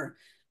whatever.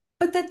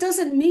 But that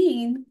doesn't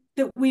mean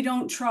that we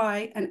don't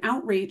try an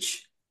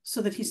outreach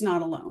so that he's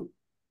not alone.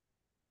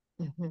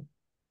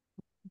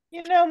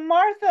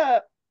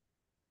 Martha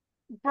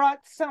brought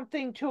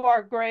something to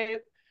our grave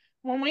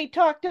when we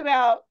talked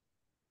about,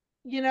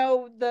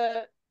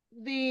 the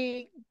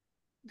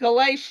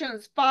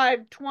Galatians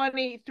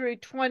 5:20 through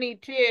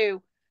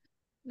 22,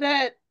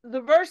 that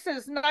the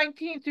verses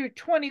 19 through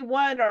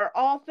 21 are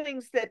all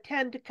things that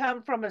tend to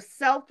come from a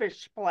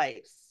selfish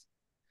place.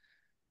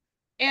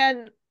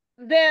 And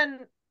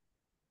then,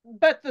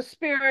 but the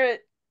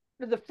Spirit,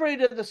 the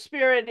fruit of the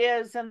Spirit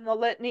is, and the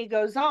litany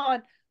goes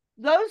on,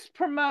 those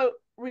promote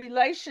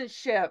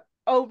relationship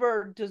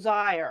over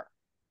desire.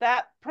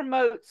 That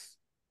promotes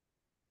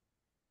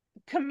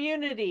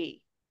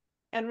community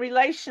and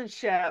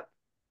relationship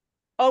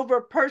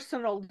over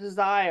personal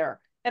desire.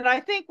 And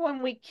I think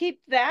when we keep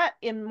that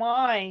in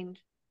mind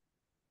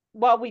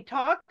while we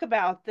talk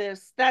about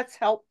this, that's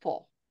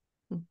helpful.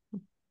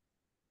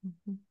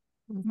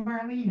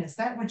 Marlene, is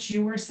that what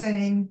you were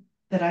saying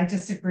that I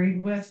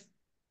disagreed with?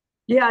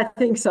 Yeah, I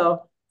think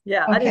so.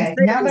 Yeah. Okay,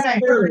 now that I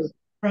heard it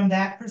from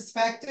that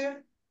perspective,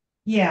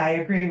 yeah, I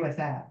agree with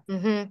that.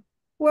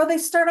 Well, they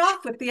start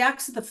off with the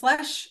acts of the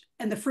flesh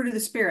and the fruit of the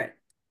Spirit.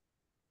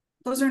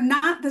 Those are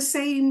not the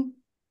same.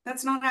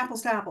 That's not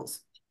apples to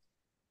apples.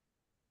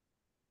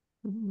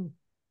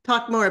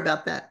 Talk more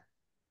about that.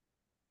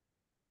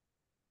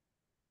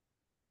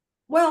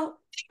 Well,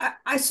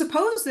 I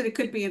suppose that it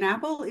could be an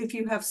apple if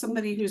you have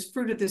somebody whose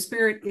fruit of the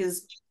Spirit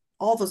is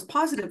all those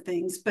positive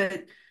things,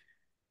 but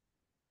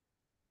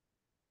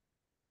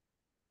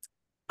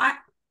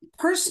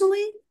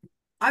personally,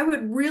 I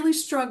would really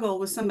struggle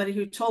with somebody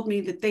who told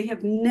me that they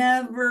have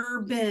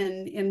never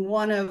been in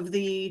one of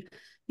the,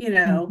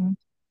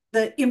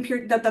 the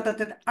impure, all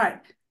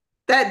right.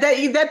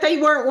 That they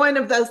weren't one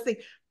of those things.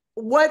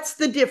 What's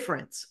the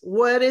difference?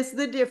 What is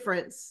the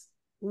difference?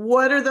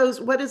 What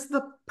is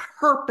the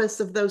purpose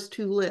of those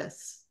two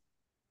lists?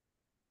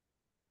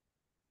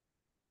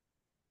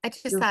 I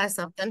just thought of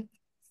something.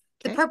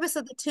 Okay. The purpose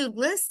of the two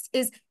lists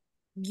is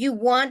you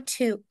want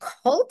to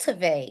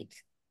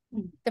cultivate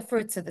the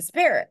fruits of the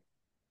Spirit.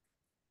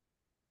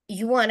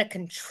 You want to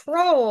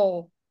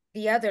control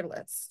the other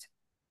list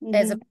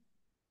as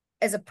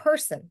a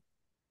person.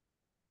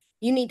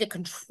 You need to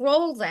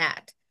control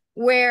that,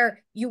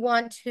 where you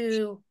want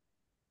to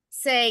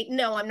say,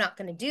 no, I'm not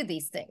going to do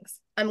these things.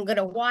 I'm going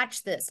to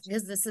watch this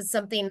because this is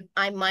something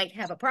I might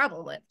have a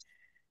problem with.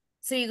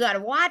 So you got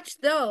to watch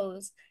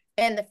those,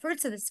 and the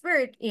fruits of the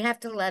Spirit, you have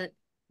to let it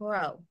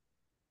grow.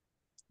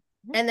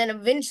 And then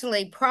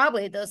eventually,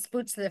 probably those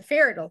fruits of the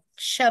Spirit will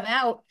shove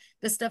out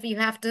the stuff you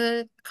have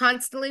to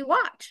constantly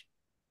watch.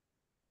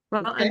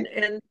 Well,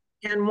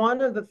 and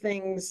one of the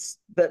things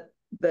that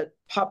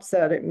pops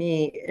out at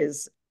me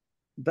is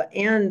the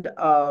end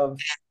of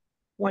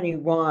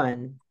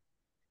 21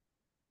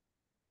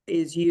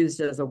 is used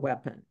as a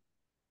weapon.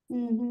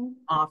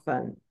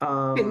 Often.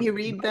 Can you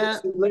read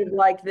that? Those who live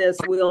like this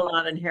will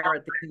not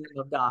inherit the kingdom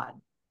of God.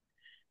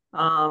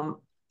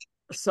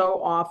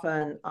 So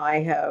often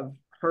I have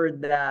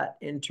heard that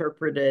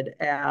interpreted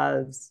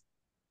as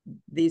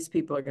these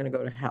people are going to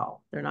go to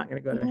hell. They're not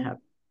going to go to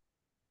heaven.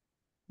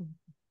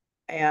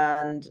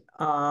 And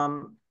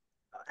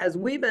as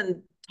we've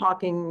been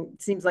talking,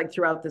 seems like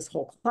throughout this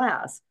whole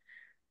class,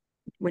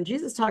 when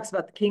Jesus talks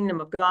about the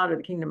kingdom of God or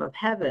the kingdom of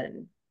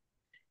heaven,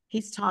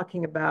 he's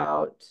talking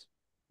about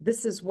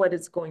this is what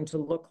it's going to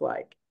look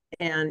like.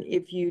 And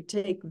if you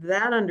take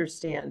that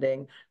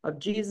understanding of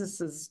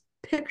Jesus's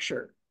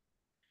picture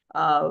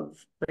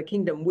of the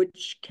kingdom,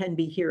 which can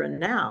be here and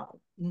now,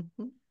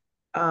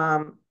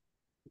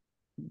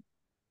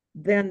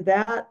 then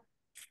that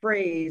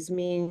phrase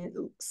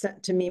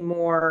sent to me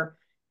more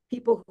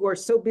people who are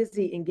so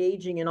busy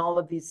engaging in all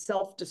of these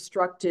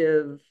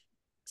self-destructive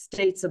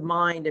states of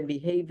mind and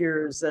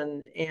behaviors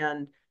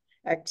and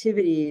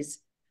activities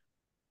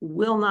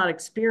will not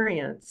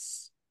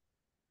experience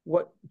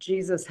what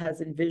Jesus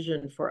has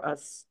envisioned for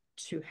us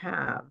to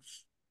have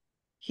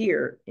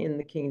here in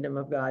the kingdom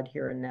of God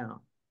here and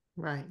now.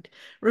 Right.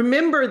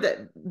 Remember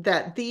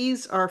that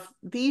these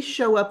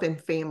show up in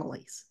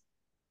families.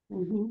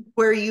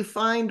 Where you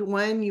find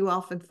one, you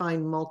often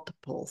find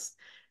multiples.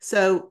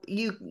 So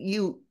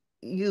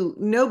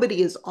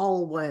nobody is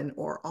all one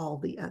or all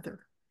the other.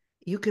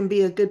 You can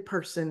be a good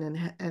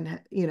person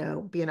and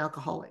be an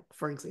alcoholic,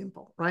 for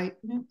example, right?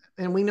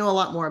 And we know a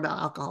lot more about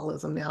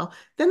alcoholism now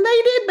than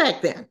they did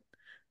back then.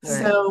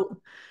 Right.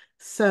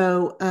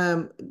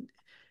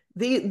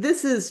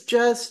 This is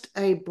just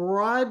a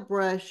broad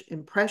brush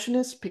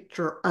impressionist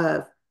picture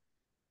of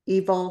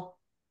evil,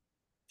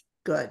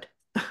 good.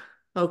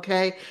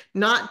 Okay,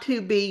 not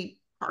to be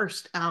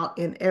parsed out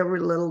in every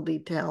little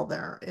detail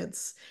there.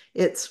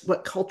 It's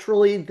what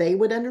culturally they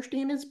would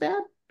understand as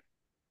bad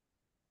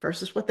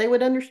versus what they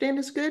would understand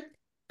as good.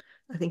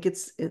 I think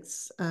it's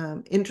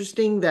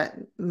interesting that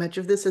much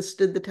of this has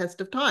stood the test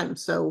of time.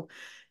 So,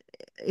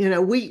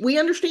 we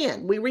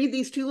understand. We read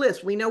these two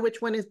lists. We know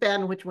which one is bad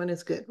and which one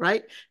is good,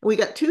 right? We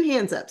got two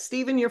hands up.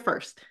 Stephen, you're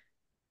first.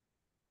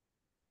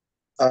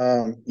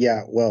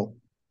 Yeah, well,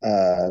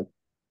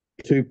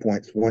 2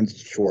 points. One's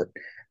short.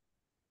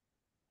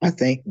 I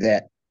think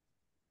that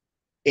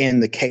in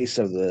the case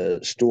of the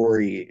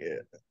story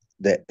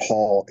that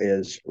Paul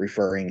is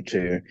referring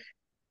to,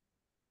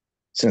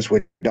 since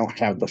we don't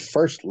have the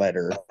first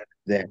letter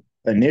that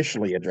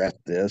initially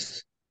addressed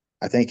this,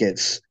 I think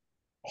it's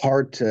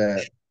hard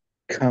to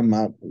come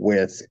up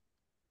with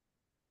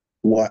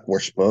what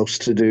we're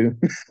supposed to do.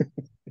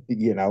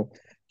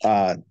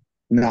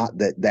 Not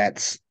that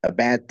that's a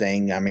bad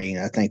thing. I mean,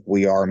 I think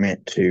we are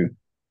meant to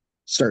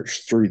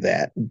search through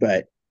that,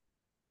 but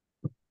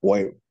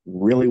boy,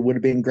 really would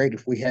have been great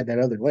if we had that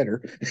other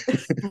letter.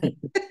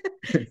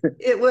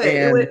 It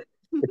would.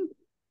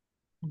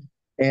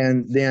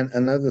 And then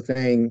another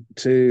thing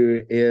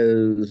too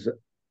is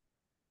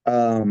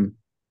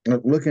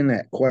looking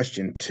at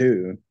question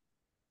 2,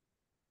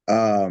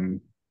 how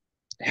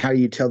do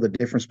you tell the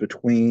difference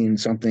between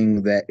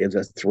something that is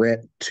a threat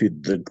to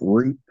the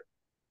group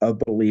of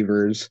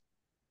believers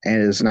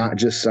and is not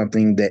just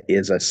something that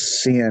is a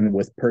sin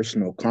with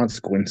personal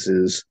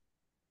consequences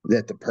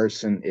that the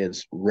person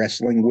is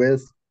wrestling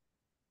with?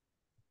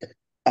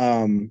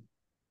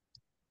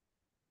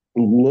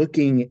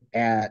 Looking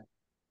at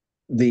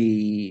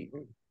the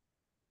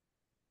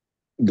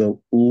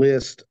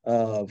list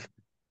of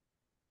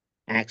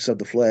acts of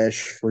the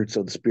flesh, fruits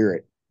of the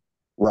spirit,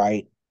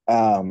 right?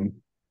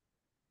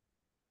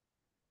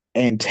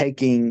 And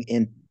taking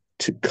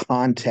into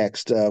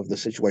context of the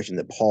situation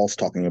that Paul's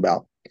talking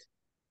about,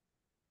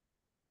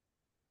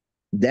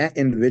 that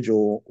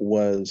individual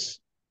was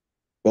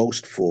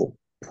boastful,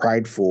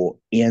 prideful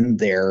in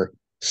their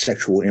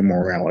sexual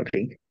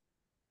immorality.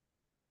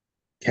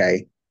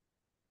 Okay.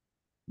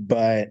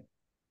 But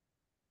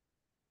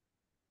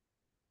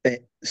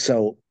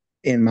so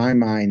in my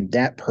mind,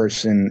 that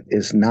person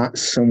is not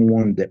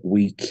someone that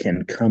we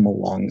can come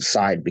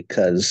alongside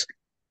because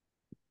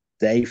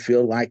they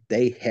feel like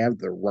they have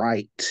the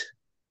right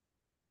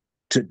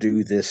to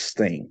do this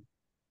thing.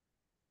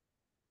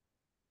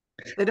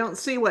 They don't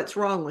see what's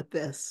wrong with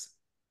this.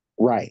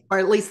 Right. Or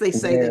at least they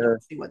say they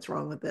don't see what's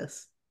wrong with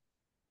this.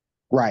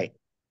 Right.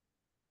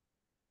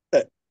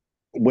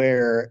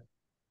 Where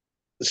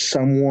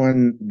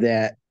someone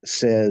that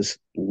says,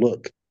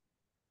 look,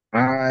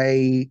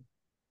 I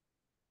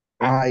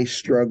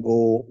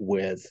struggle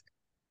with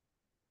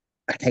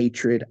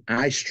hatred.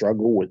 I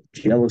struggle with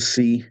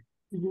jealousy.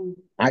 Mhm.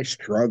 I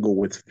struggle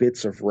with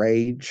fits of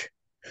rage.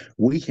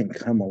 We can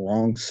come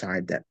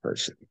alongside that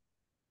person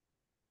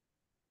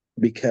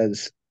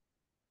because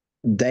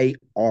they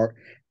are,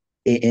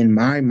 in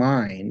my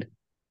mind,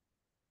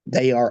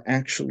 they are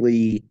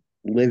actually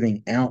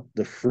living out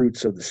the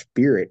fruits of the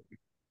Spirit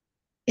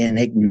and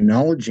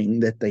acknowledging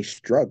that they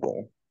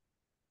struggle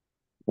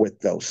with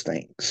those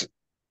things.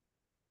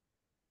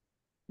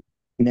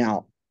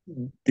 Now,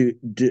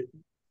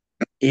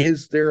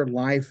 is their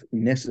life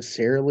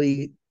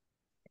necessarily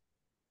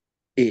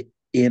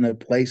in a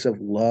place of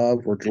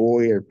love or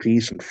joy or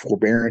peace and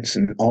forbearance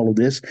and all of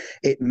this?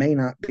 It may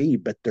not be,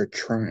 but they're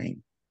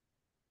trying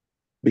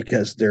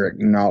because they're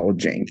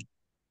acknowledging.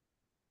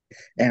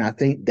 And I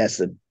think that's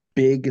the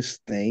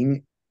biggest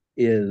thing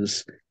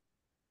is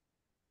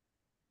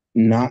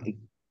not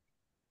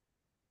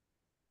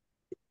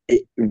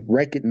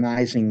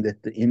recognizing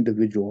that the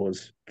individual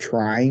is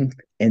trying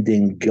and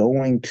then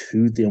going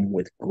to them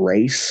with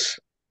grace.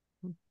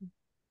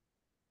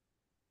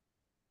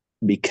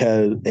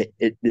 Because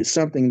it's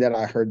something that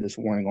I heard this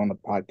morning on the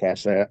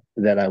podcast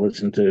that I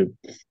listened to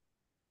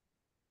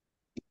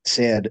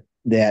said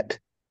that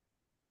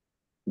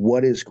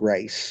what is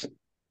grace?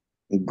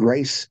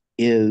 Grace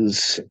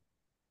is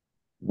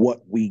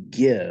what we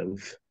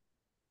give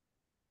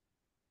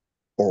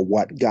or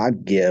what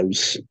God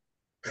gives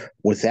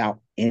without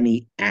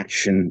any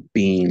action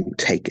being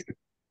taken.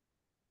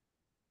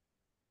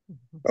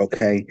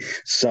 Okay.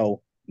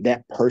 So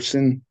that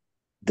person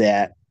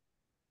that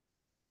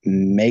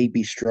may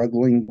be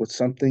struggling with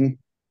something,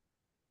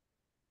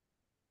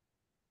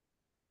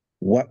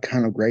 what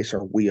kind of grace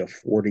are we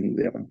affording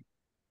them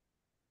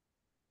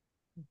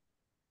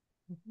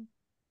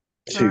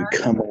to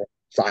come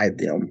alongside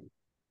them?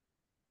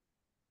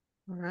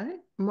 All right.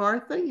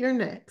 Martha, you're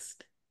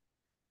next.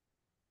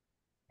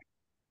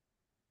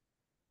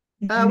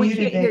 You're We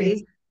muted, can't hear baby.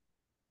 you.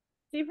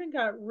 Stephen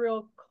got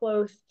real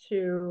close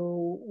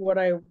to what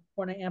I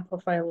want to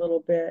amplify a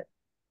little bit.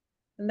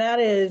 And that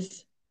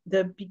is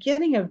the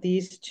beginning of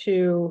these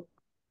two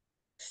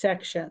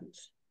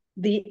sections,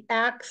 the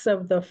acts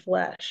of the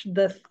flesh,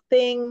 the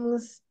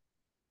things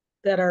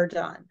that are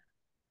done,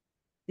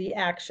 the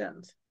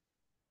actions.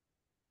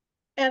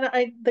 And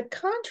the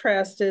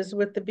contrast is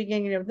with the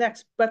beginning of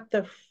next, but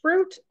the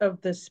fruit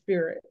of the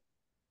Spirit,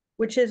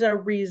 which is a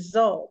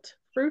result.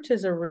 Fruit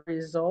is a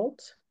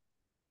result.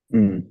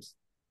 Mm.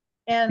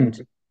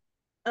 And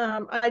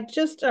I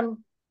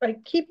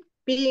keep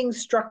being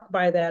struck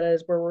by that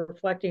as we're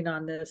reflecting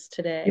on this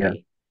today. Yeah.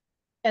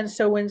 And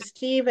so when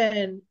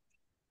Stephen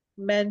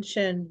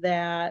mentioned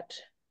that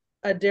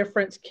a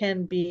difference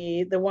can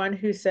be the one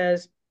who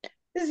says,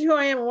 this is who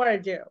I am and what I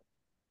do,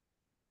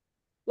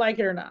 like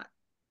it or not,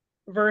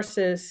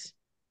 versus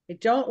I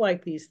don't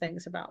like these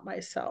things about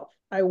myself.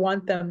 I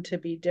want them to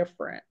be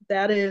different.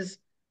 That is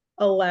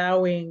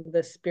allowing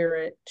the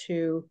Spirit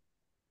to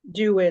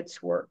do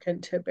its work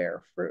and to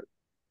bear fruit.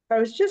 I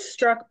was just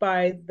struck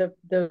by the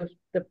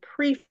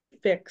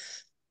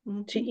prefix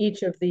to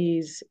each of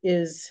these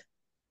is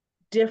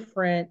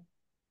different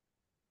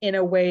in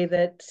a way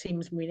that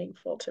seems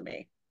meaningful to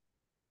me.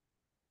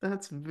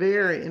 That's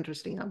very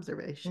interesting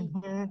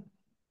observation.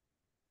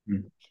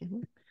 Mm-hmm.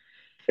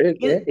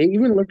 Okay.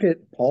 Even look at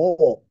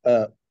Paul.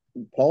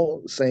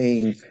 Paul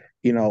saying,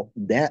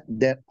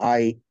 that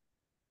I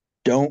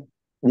don't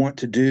want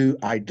to do,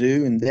 I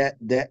do, and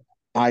that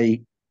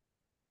I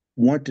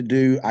want to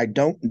do, I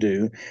don't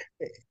do.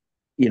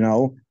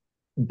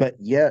 But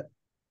yet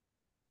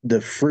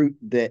the fruit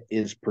that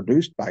is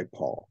produced by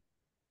Paul,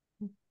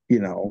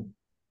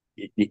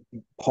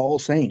 Paul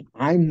saying,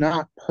 I'm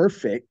not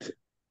perfect,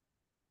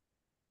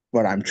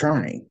 but I'm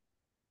trying.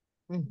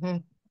 Mm-hmm.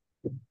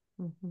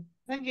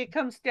 I think it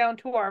comes down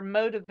to our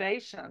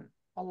motivation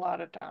a lot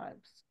of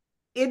times.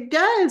 It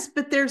does,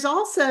 but there's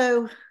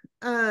also,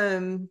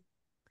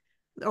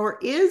 or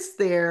is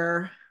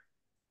there,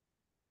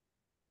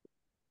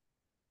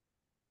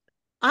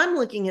 I'm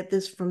looking at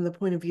this from the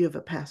point of view of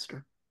a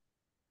pastor.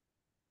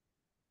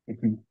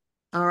 Mm-hmm.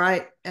 All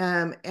right.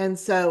 And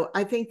so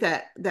I think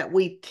that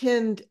we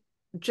tend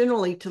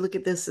generally to look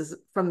at this as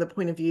from the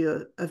point of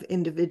view of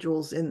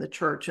individuals in the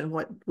church and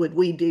what would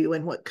we do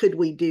and what could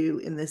we do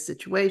in this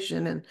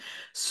situation. And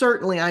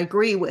certainly I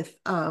agree with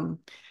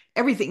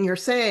everything you're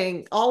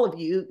saying, all of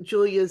you.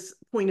 Julia's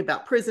point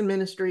about prison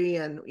ministry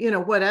and,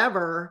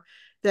 whatever,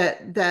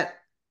 that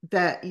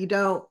you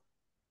don't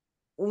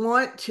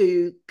want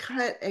to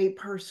cut a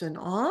person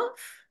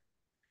off.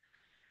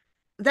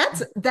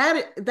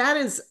 That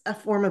is a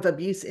form of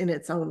abuse in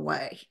its own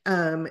way.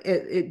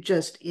 It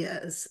just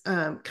is,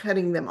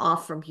 cutting them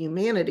off from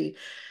humanity.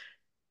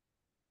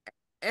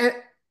 And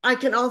I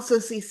can also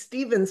see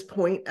Stephen's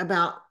point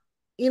about,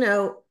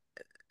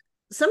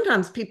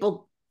 sometimes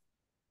people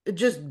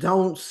just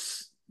don't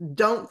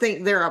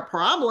think they're a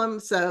problem,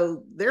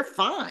 so they're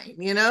fine.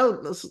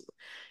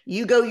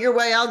 You go your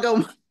way, I'll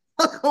go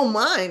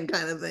mine,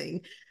 kind of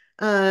thing.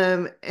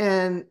 And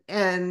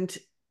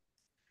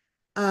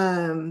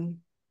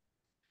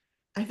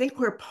I think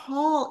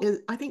Paul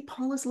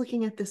is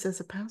looking at this as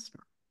a pastor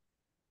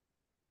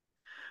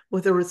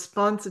with a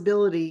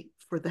responsibility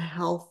for the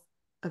health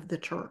of the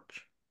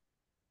church.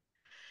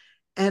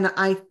 And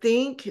I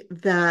think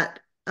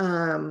that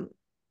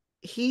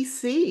he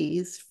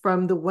sees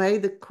from the way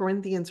the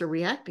Corinthians are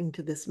reacting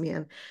to this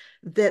man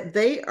that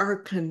they are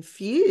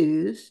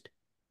confused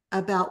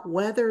about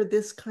whether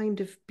this kind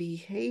of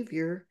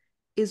behavior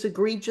is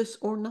egregious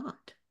or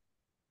not.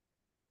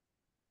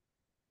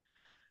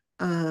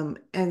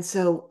 And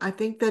so I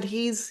think that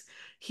he's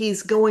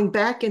going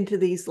back into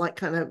these like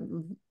kind of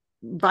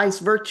vice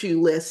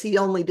virtue lists. He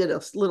only did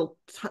a little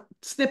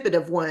snippet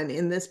of one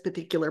in this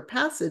particular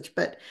passage,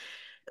 but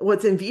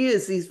what's in view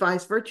is these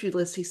vice virtue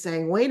lists. He's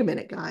saying, wait a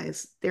minute,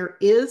 guys, there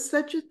is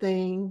such a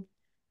thing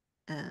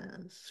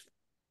as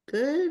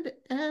good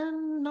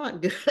and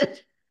not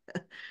good.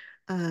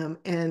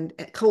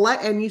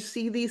 And you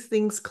see these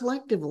things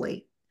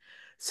collectively.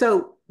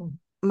 So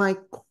my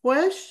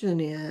question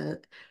is,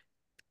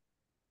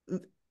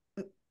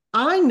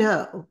 I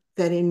know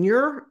that in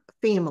your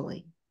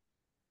family,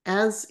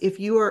 as if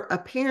you are a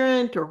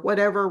parent or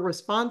whatever,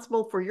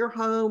 responsible for your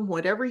home,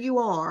 whatever you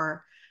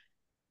are,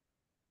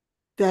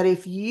 that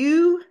if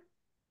you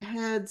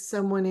had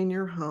someone in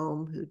your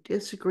home who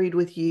disagreed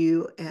with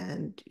you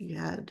and you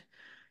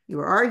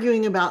were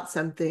arguing about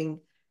something,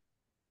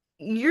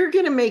 you're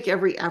going to make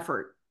every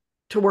effort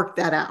to work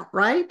that out,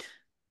 right?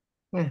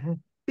 Mm-hmm.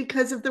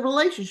 Because of the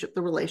relationship.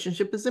 The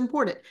relationship is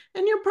important.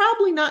 And you're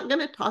probably not going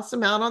to toss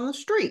them out on the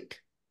street.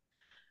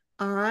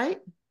 All right?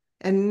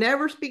 And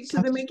never speak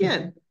to them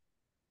again.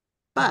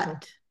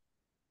 But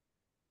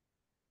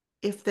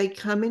if they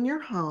come in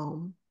your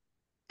home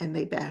and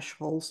they bash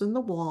holes in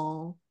the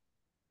wall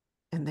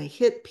and they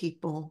hit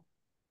people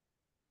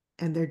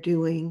and they're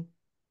doing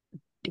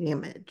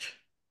damage,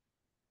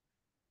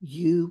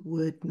 you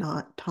would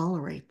not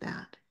tolerate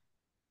that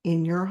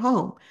in your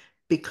home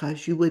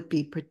because you would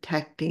be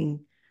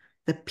protecting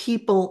the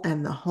people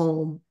and the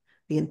home,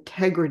 the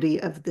integrity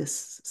of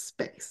this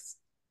space.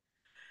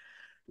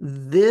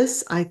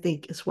 This, I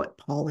think, is what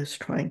Paul is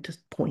trying to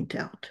point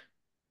out.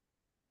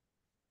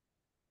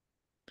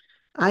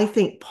 I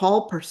think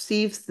Paul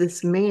perceives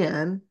this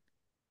man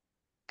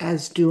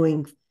as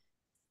doing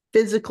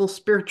physical,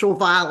 spiritual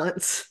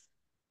violence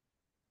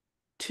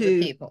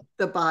to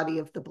the body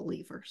of the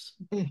believers.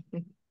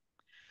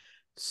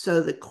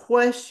 So the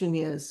question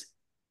is,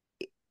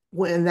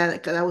 when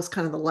that was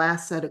kind of the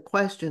last set of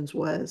questions,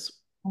 was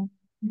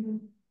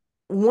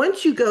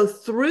once you go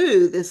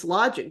through this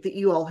logic that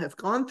you all have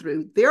gone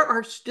through, there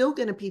are still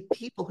going to be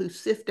people who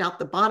sift out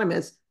the bottom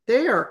as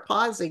they are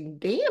causing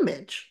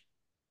damage.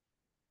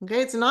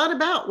 Okay, it's not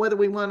about whether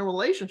we want a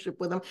relationship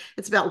with them.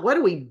 It's about what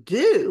do we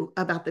do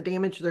about the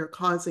damage they're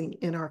causing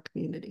in our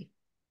community.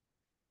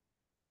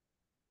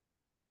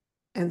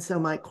 And so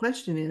my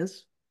question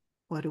is,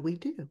 what do we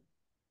do?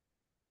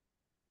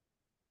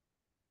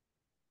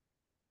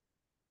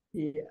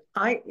 Yeah,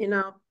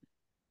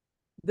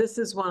 this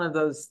is one of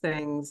those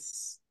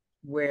things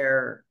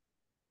where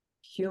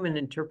human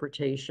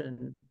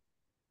interpretation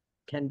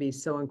can be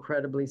so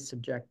incredibly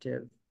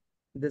subjective,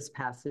 this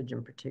passage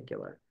in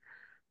particular.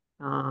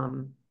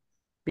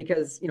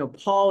 Because,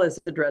 Paul is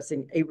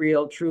addressing a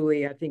real,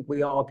 truly, I think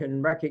we all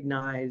can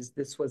recognize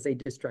this was a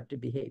destructive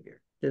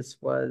behavior. This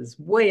was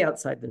way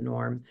outside the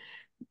norm.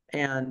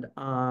 And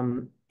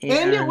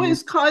it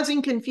was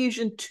causing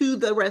confusion to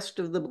the rest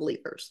of the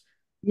believers.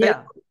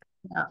 Yeah.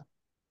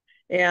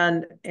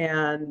 And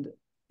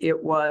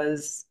it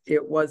was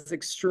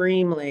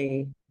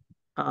extremely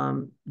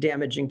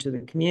damaging to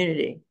the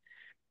community.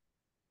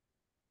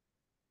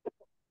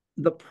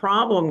 The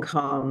problem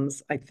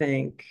comes, I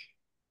think,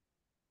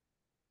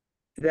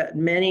 that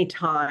many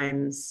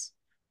times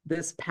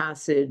this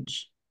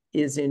passage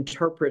is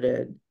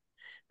interpreted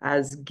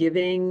as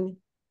giving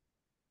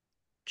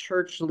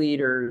church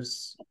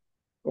leaders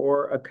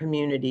or a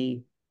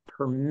community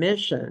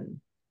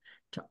permission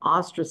to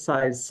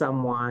ostracize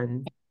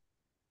someone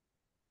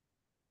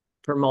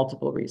for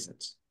multiple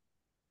reasons.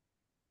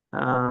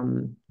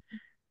 I've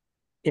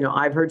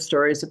heard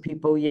stories of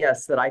people,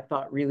 yes, that I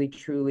thought really,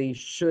 truly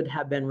should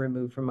have been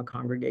removed from a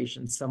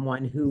congregation.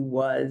 Someone who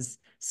was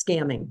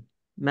scamming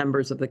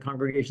members of the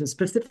congregation,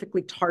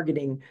 specifically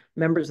targeting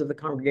members of the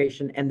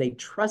congregation, and they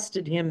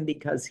trusted him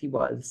because he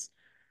was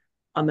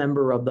a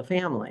member of the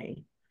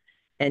family.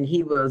 and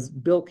he was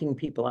bilking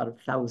people out of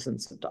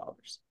thousands of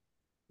dollars.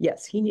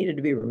 Yes, he needed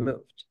to be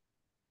removed.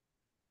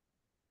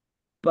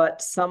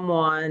 But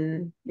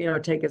someone,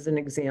 take as an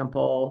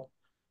example,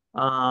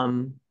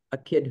 a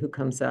kid who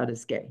comes out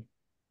as gay,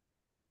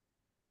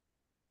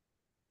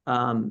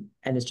 and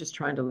is just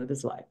trying to live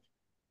his life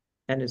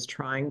and is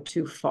trying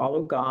to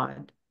follow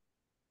God,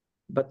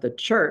 but the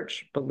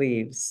church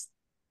believes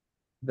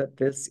that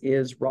this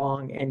is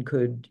wrong and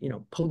could,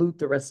 pollute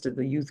the rest of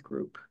the youth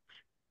group.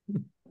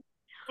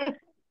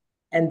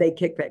 And they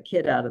kick that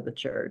kid out of the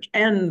church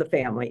and the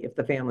family, if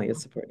the family is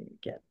supporting the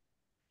kid.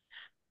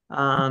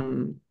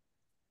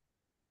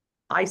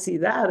 I see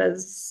that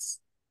as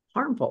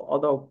harmful,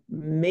 although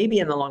maybe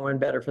in the long run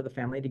better for the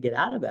family to get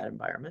out of that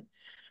environment.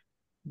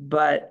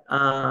 But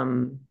the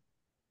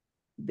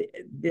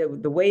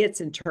way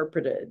it's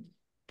interpreted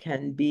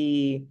can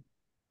be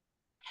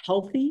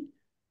healthy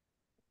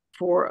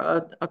for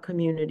a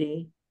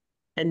community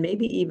and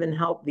maybe even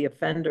help the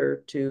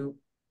offender to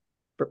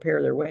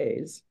prepare their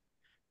ways,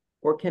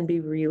 or can be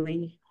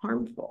really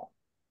harmful.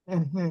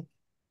 Mm-hmm.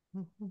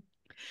 Mm-hmm.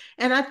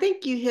 And I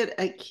think you hit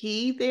a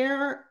key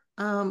there,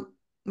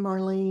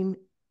 Marlene,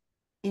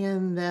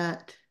 in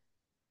that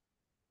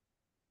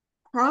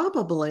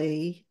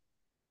probably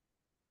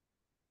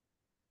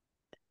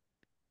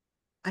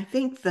I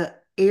think the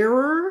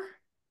error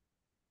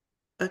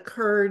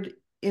occurred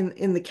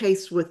in the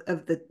case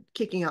of the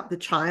kicking out the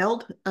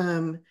child,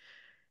 in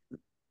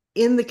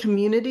the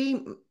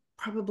community,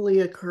 probably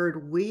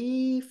occurred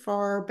way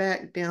far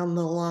back down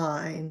the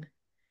line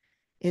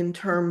in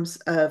terms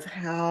of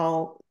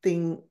how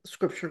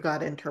scripture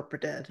got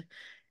interpreted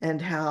and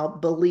how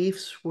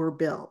beliefs were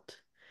built.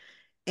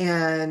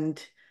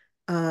 And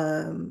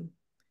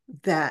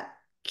that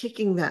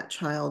kicking that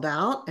child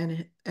out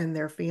and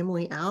their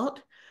family out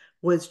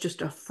was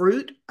just a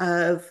fruit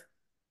of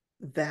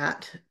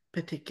that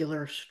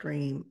particular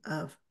stream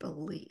of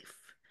belief.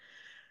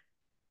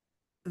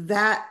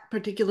 That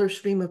particular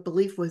stream of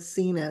belief was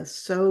seen as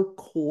so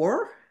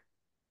core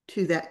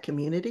to that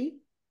community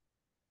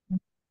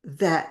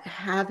that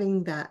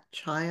having that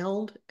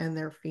child and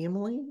their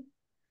family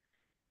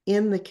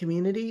in the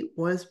community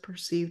was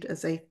perceived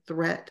as a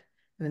threat,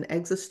 an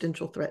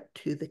existential threat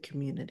to the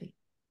community.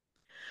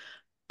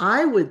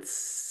 I would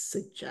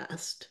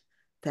suggest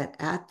that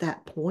at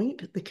that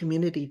point, the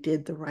community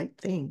did the right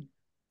thing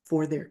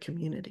for their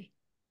community.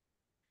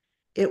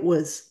 It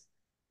was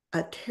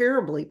a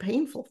terribly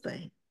painful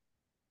thing.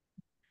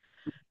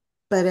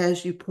 But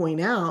as you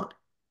point out,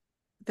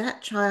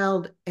 that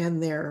child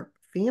and their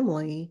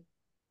family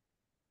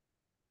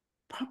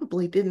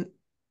probably didn't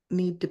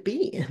need to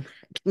be in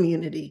that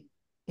community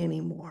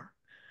anymore.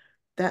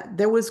 That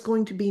there was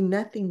going to be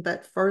nothing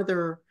but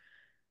further,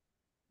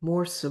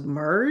 more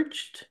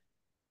submerged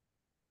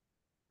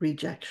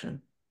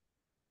rejection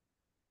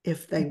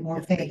if they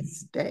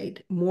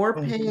stayed. More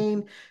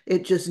pain.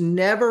 It just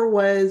never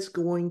was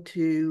going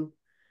to,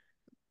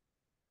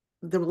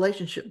 the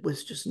relationship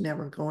was just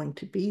never going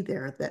to be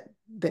there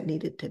that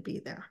needed to be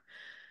there.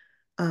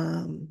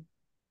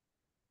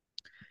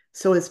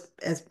 So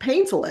as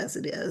painful as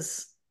it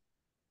is,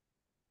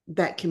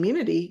 that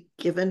community,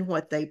 given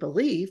what they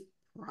believe,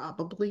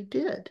 probably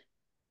did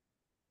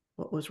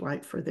what was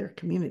right for their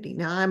community.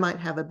 Now, I might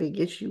have a big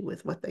issue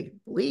with what they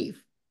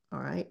believe, all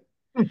right?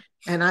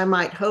 And I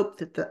might hope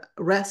that the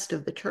rest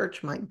of the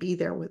church might be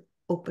there with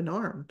open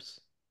arms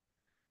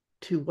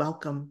to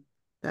welcome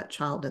that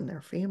child and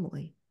their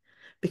family,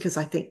 because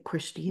I think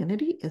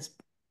Christianity is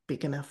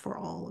big enough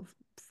for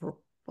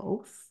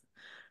both.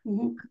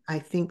 Mm-hmm. I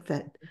think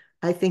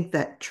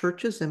that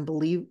churches and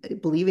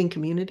believing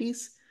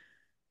communities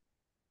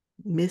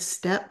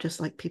misstep just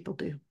like people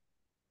do.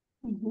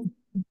 Mm-hmm.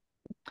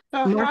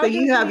 So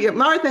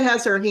Martha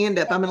has her hand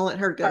up. I'm going to let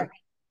her go.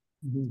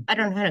 I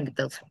don't know how to get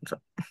those.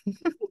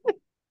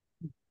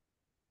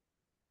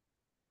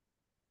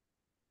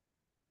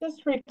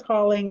 Just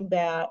recalling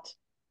that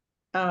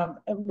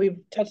we've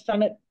touched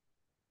on it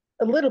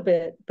a little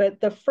bit,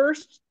 but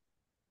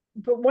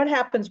what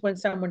happens when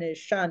someone is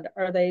shunned?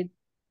 Are they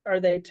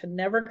to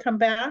never come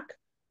back?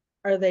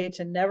 Are they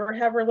to never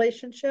have a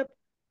relationship?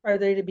 Are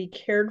they to be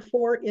cared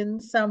for in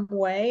some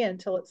way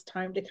until it's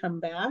time to come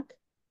back?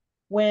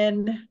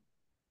 When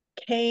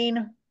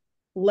Cain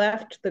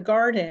left the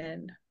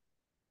garden,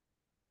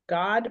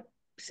 God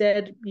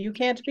said, "You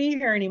can't be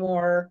here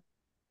anymore.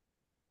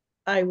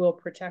 I will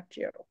protect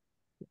you."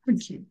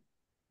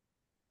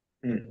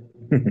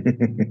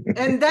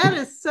 And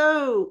that's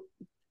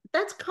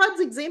God's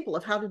example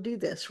of how to do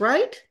this,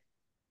 right?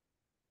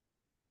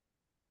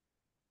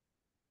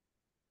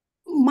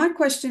 My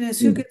question is,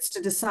 who gets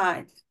to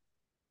decide?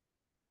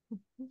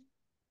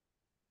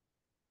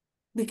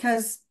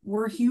 Because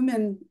we're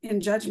human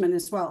in judgment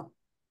as well,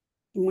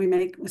 and we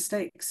make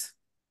mistakes.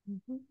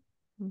 Mm-hmm.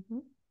 Mm-hmm.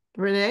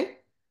 Renee?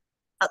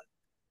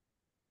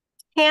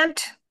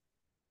 Can't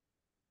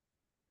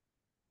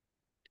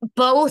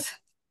both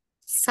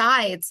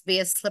sides be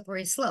a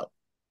slippery slope?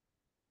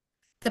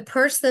 The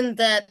person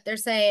that they're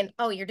saying,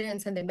 "Oh, you're doing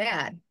something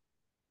bad,"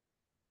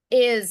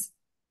 is,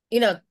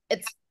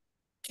 it's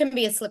can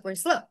be a slippery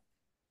slope.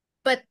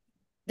 But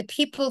the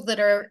people that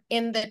are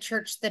in the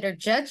church that are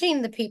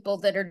judging the people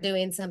that are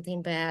doing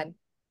something bad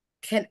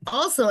can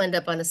also end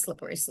up on a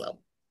slippery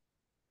slope.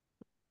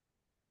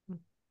 Yeah.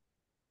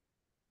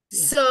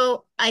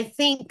 So I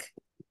think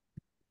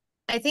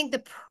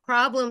the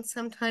problem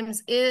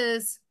sometimes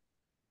is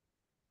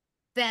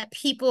that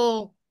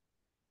people,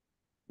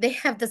 they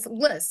have this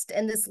list,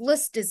 and this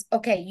list is,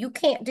 okay, you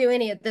can't do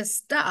any of this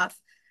stuff.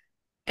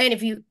 And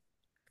if you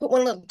put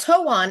one little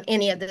toe on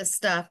any of this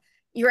stuff,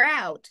 you're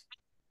out.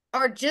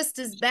 Are just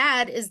as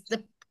bad as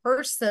the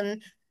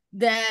person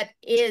that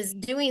is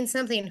doing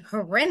something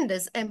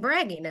horrendous and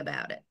bragging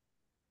about it.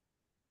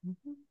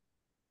 Mm-hmm.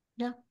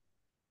 Yeah.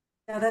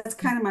 Yeah, that's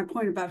kind of my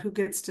point about who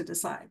gets to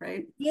decide,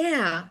 right?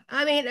 Yeah.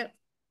 I mean,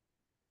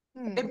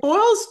 it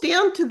boils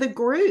down to the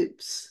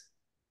groups.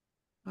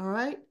 All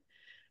right.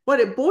 What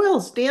it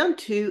boils down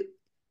to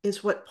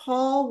is what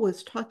Paul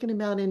was talking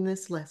about in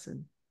this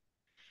lesson,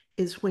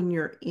 is when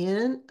you're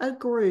in a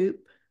group,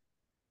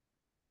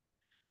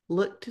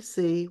 look to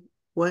see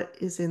what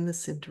is in the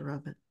center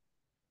of it.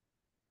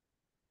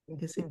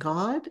 Is it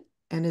God,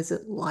 and is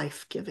it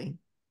life-giving?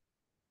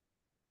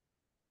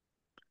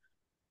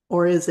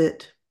 Or is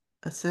it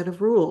a set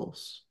of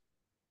rules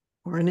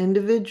or an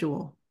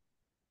individual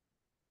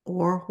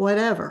or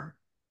whatever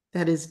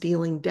that is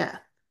dealing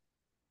death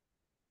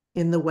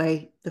in the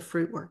way the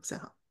fruit works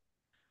out?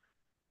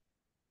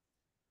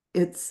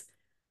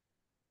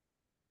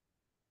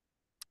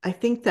 I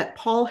think that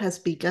Paul has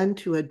begun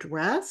to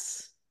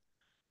address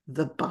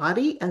the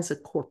body as a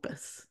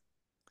corpus.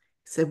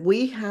 He said,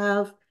 we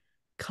have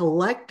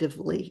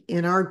collectively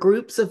in our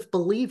groups of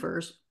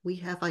believers, we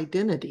have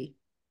identity.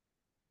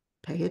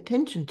 Pay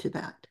attention to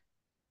that.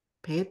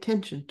 Pay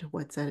attention to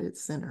what's at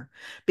its center.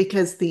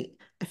 Because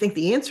I think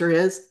the answer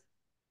is,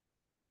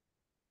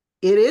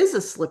 it is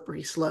a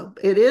slippery slope.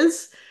 It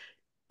is,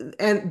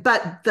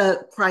 but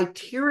the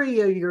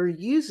criteria you're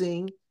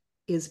using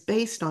is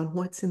based on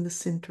what's in the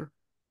center.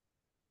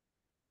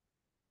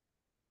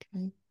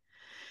 Okay.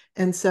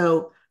 And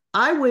so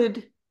I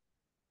would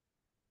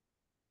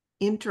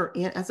enter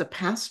in as a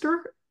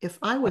pastor, if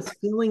I was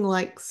feeling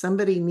like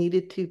somebody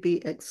needed to be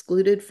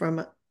excluded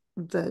from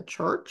the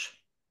church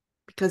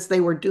because they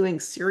were doing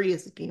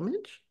serious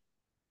damage,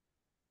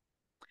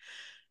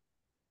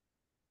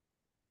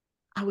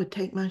 I would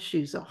take my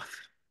shoes off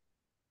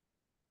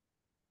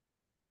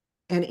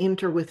and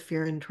enter with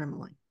fear and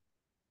trembling.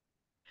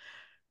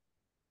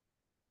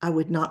 I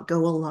would not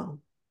go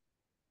alone.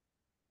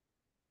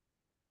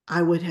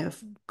 I would have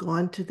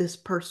gone to this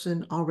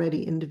person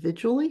already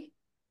individually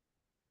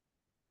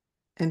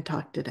and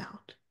talked it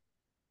out.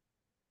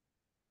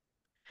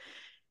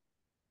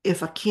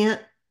 If I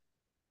can't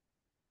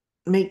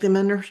make them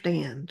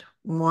understand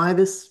why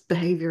this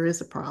behavior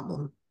is a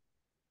problem,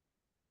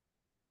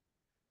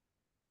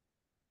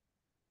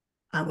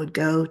 I would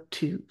go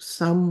to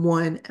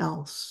someone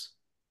else,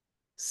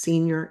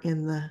 senior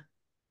in the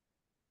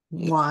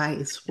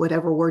wise,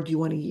 whatever word you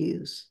want to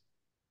use,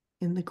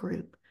 in the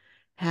group.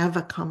 Have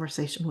a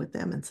conversation with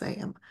them and say,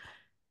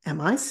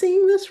 am I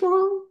seeing this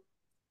wrong?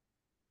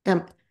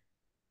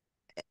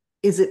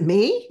 Is it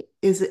me?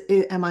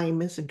 Am I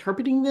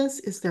misinterpreting this?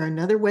 Is there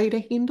another way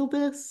to handle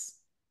this?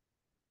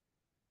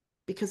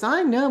 Because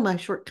I know my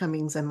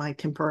shortcomings and my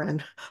temper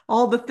and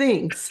all the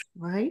things,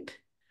 right?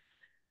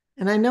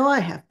 And I know I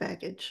have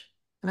baggage,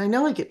 and I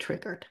know I get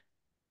triggered.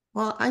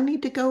 Well, I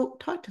need to go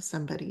talk to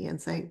somebody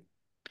and say,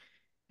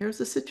 here's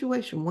the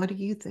situation. What do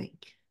you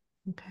think?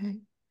 Okay.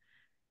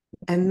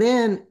 And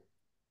then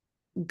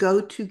go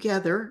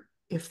together.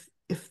 If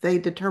they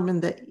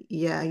determine that,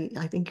 yeah,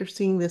 I think you're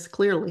seeing this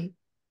clearly,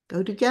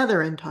 go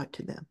together and talk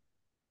to them,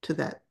 to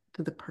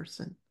the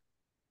person.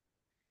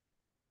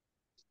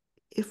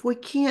 If we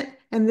can't,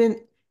 and then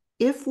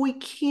if we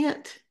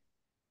can't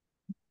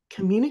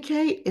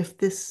communicate, if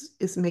this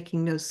is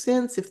making no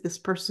sense, if this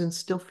person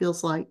still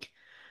feels like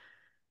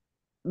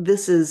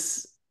this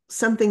is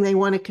something they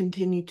want to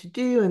continue to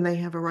do and they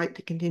have a right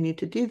to continue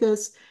to do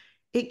this,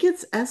 it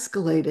gets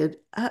escalated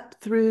up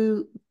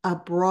through a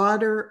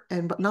broader,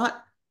 but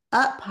not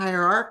up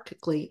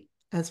hierarchically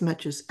as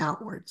much as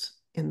outwards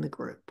in the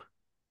group.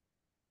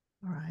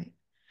 All right.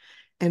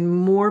 And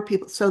more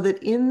people, so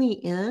that in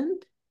the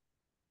end,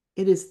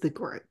 it is the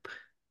group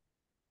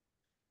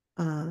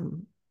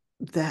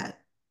that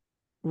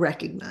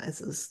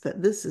recognizes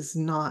that this is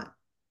not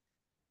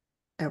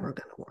ever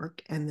going to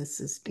work and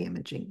this is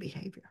damaging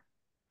behavior.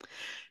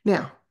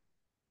 Now,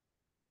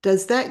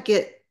 does that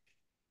get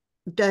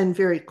done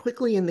very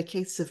quickly in the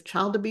case of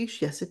child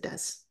abuse? Yes, it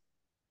does.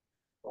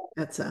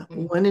 That's a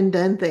one and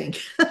done thing.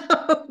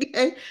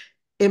 Okay.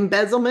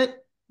 Embezzlement,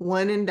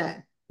 one and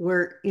done.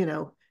 Where,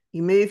 you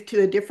move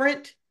to a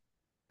different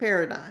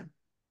paradigm,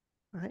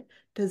 right?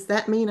 Does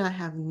that mean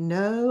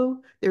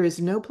there is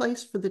no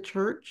place for the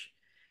church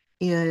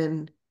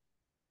in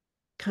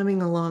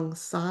coming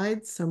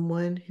alongside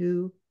someone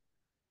who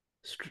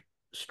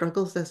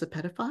struggles as a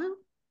pedophile?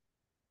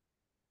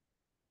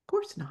 Of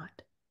course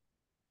not.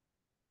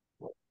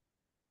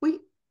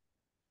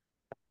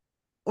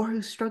 Or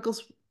who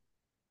struggles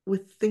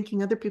with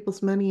thinking other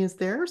people's money is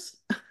theirs?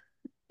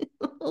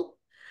 Of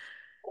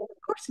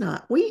course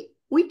not. We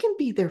can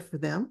be there for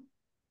them.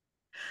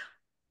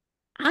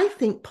 I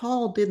think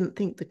Paul didn't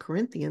think the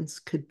Corinthians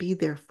could be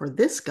there for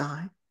this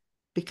guy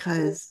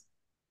because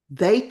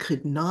they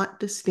could not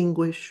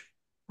distinguish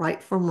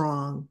right from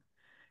wrong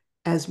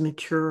as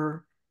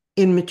mature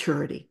in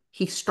maturity.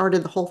 He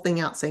started the whole thing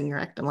out saying you're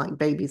acting like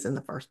babies in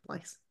the first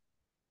place.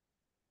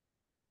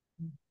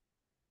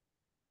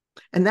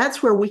 And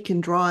that's where we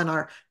can draw on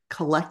our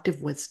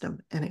collective wisdom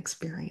and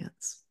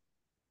experience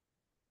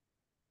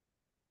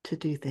to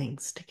do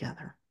things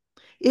together.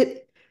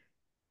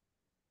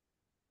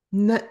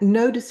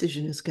 No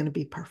decision is going to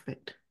be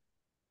perfect.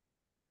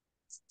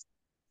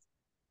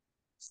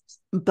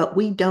 But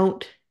we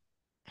don't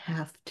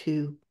have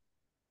to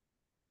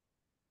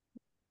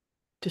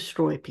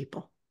destroy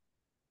people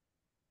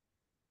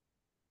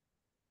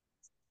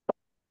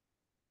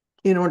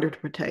in order to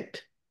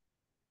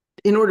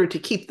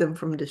keep them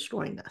from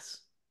destroying us.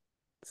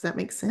 Does that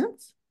make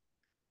sense?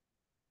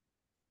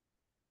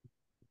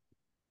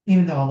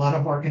 Even though a lot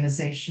of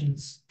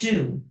organizations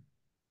do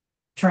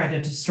try to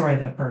destroy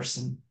the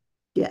person.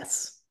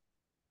 Yes,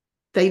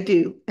 they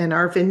do and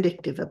are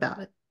vindictive about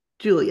it.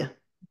 Julia.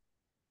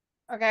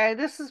 Okay,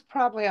 this is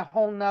probably a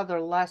whole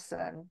nother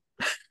lesson,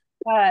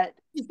 but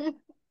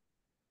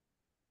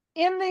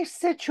in these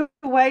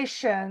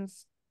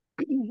situations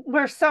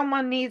where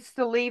someone needs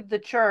to leave the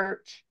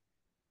church,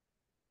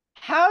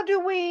 how do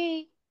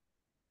we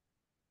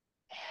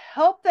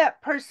help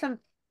that person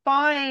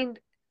find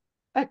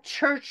a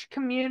church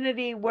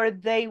community where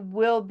they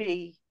will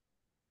be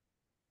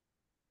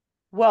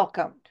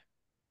welcomed?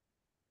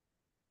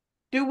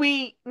 Do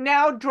we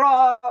now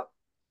draw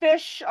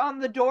fish on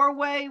the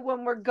doorway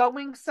when we're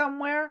going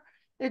somewhere?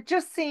 It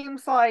just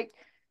seems like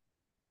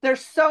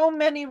there's so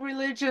many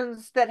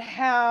religions that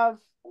have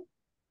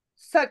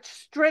such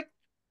strict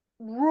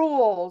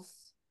rules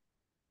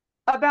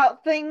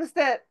about things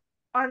that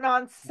are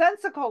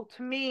nonsensical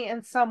to me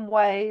in some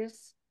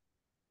ways,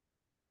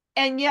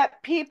 and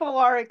yet people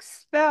are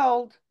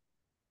expelled,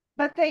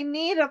 but they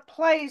need a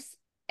place,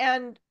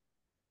 and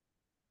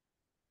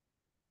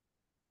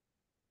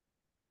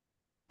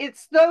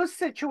it's those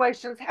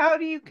situations. How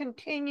do you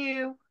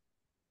continue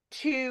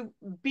to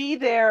be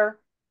there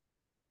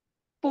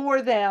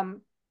for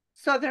them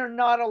so they're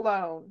not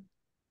alone?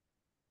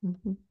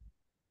 Mm-hmm.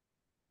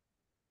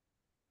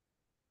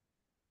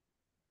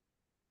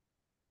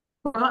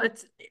 Well,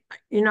 it's,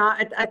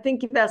 I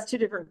think you've asked two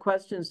different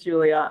questions,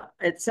 Julia.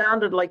 It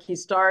sounded like he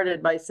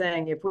started by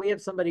saying, if we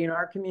have somebody in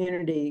our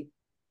community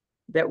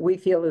that we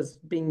feel is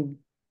being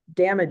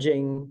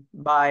damaging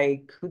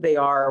by who they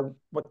are,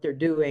 what they're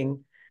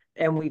doing,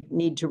 and we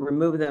need to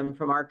remove them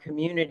from our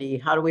community,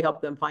 how do we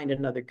help them find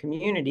another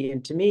community?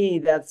 And to me,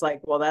 that's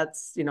like, well,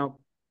 that's,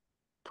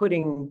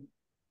 putting,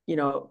 a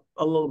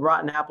little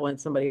rotten apple in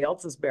somebody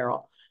else's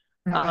barrel.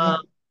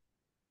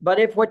 But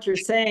if what you're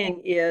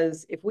saying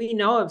is, if we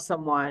know of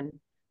someone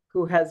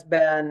who has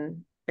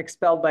been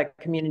expelled by a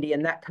community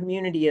and that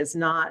community is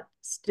not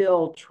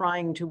still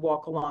trying to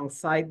walk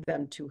alongside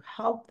them to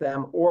help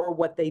them, or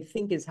what they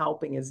think is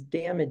helping is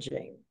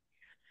damaging,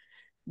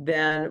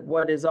 then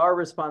what is our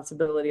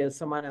responsibility as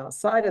someone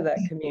outside of that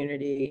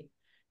community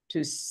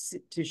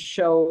to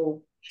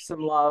show some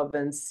love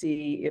and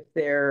see if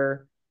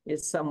there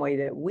is some way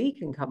that we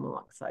can come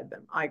alongside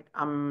them?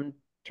 I'm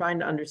trying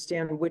to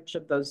understand which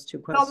of those two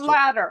questions. The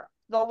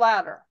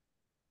latter.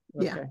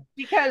 Yeah. Okay.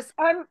 Because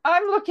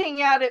I'm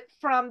looking at it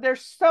from, there's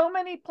so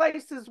many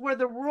places where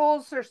the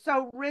rules are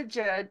so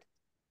rigid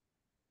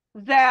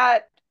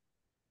that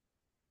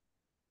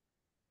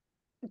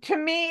to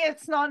me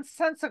it's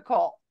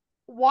nonsensical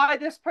why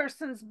this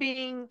person's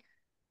being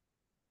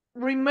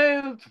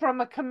removed from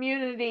a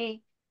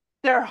community.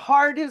 Their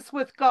heart is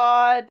with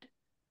God,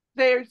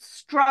 they're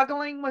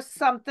struggling with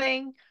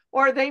something,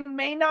 or they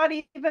may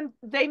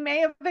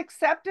have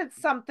accepted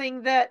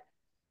something that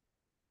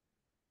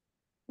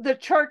the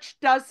church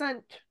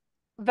doesn't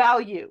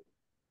value,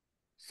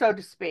 so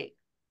to speak.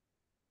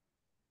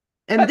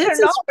 And this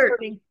is where,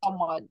 hurting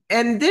someone.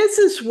 And this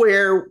is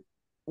where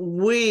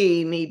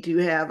we need to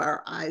have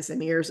our eyes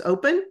and ears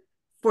open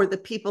for the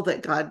people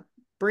that God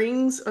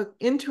brings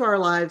into our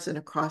lives and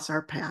across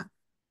our path.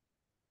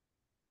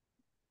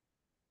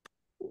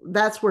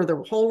 That's where the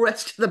whole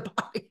rest of the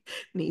body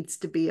needs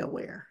to be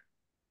aware.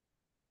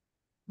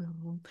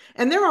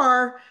 And there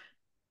are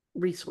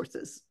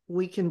resources.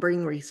 We can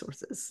bring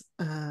resources.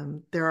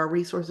 There are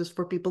resources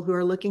for people who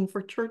are looking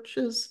for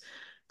churches.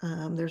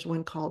 There's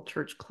one called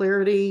Church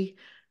Clarity.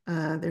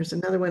 There's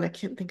another one, I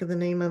can't think of the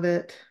name of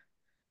it.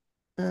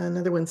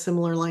 Another one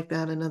similar like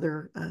that,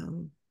 another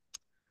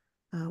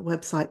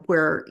website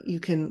where you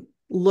can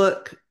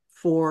look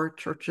for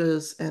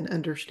churches and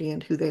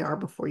understand who they are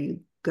before you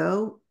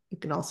go. You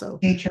can also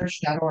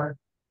gaychurch.org.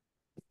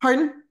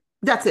 Pardon?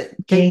 That's it.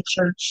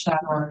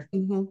 Gaychurch.org.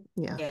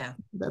 Yeah.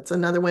 That's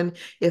another one.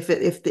 If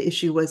the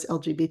issue was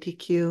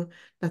LGBTQ,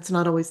 that's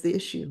not always the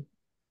issue.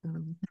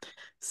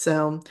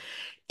 So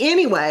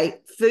anyway,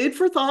 food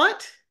for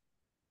thought.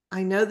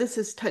 I know this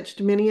has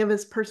touched many of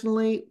us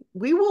personally.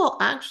 We will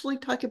actually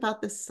talk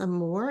about this some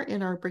more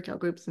in our breakout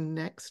groups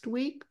next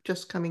week,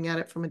 just coming at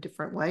it from a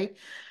different way.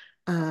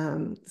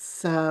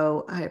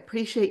 So I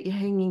appreciate you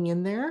hanging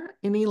in there.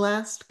 Any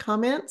last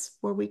comments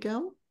before we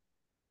go?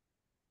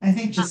 I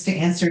think just to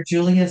answer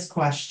Julia's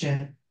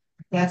question,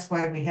 that's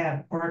why we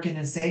have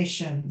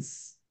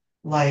organizations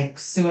like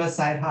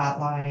suicide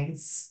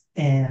hotlines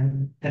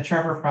and the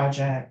Trevor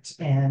Project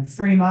and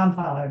Free Mom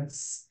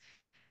Hugs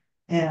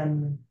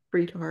and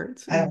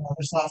Freehearts. I don't know,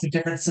 there's lots of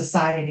different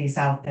societies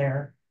out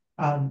there.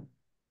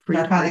 Free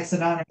Narcotics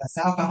Anonymous,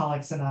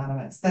 Alcoholics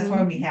Anonymous. That's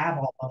why we have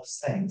all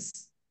those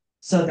things.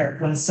 So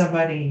that when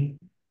somebody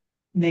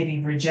may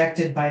be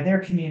rejected by their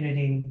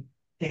community,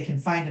 they can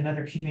find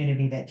another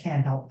community that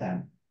can help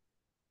them.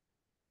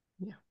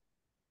 Yeah.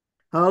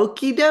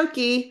 Okie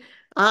dokie.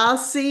 I'll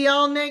see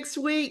y'all next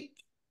week.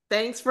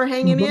 Thanks for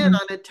hanging in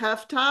on a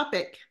tough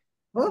topic.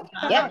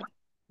 Yep.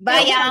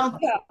 Bye,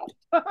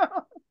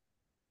 y'all.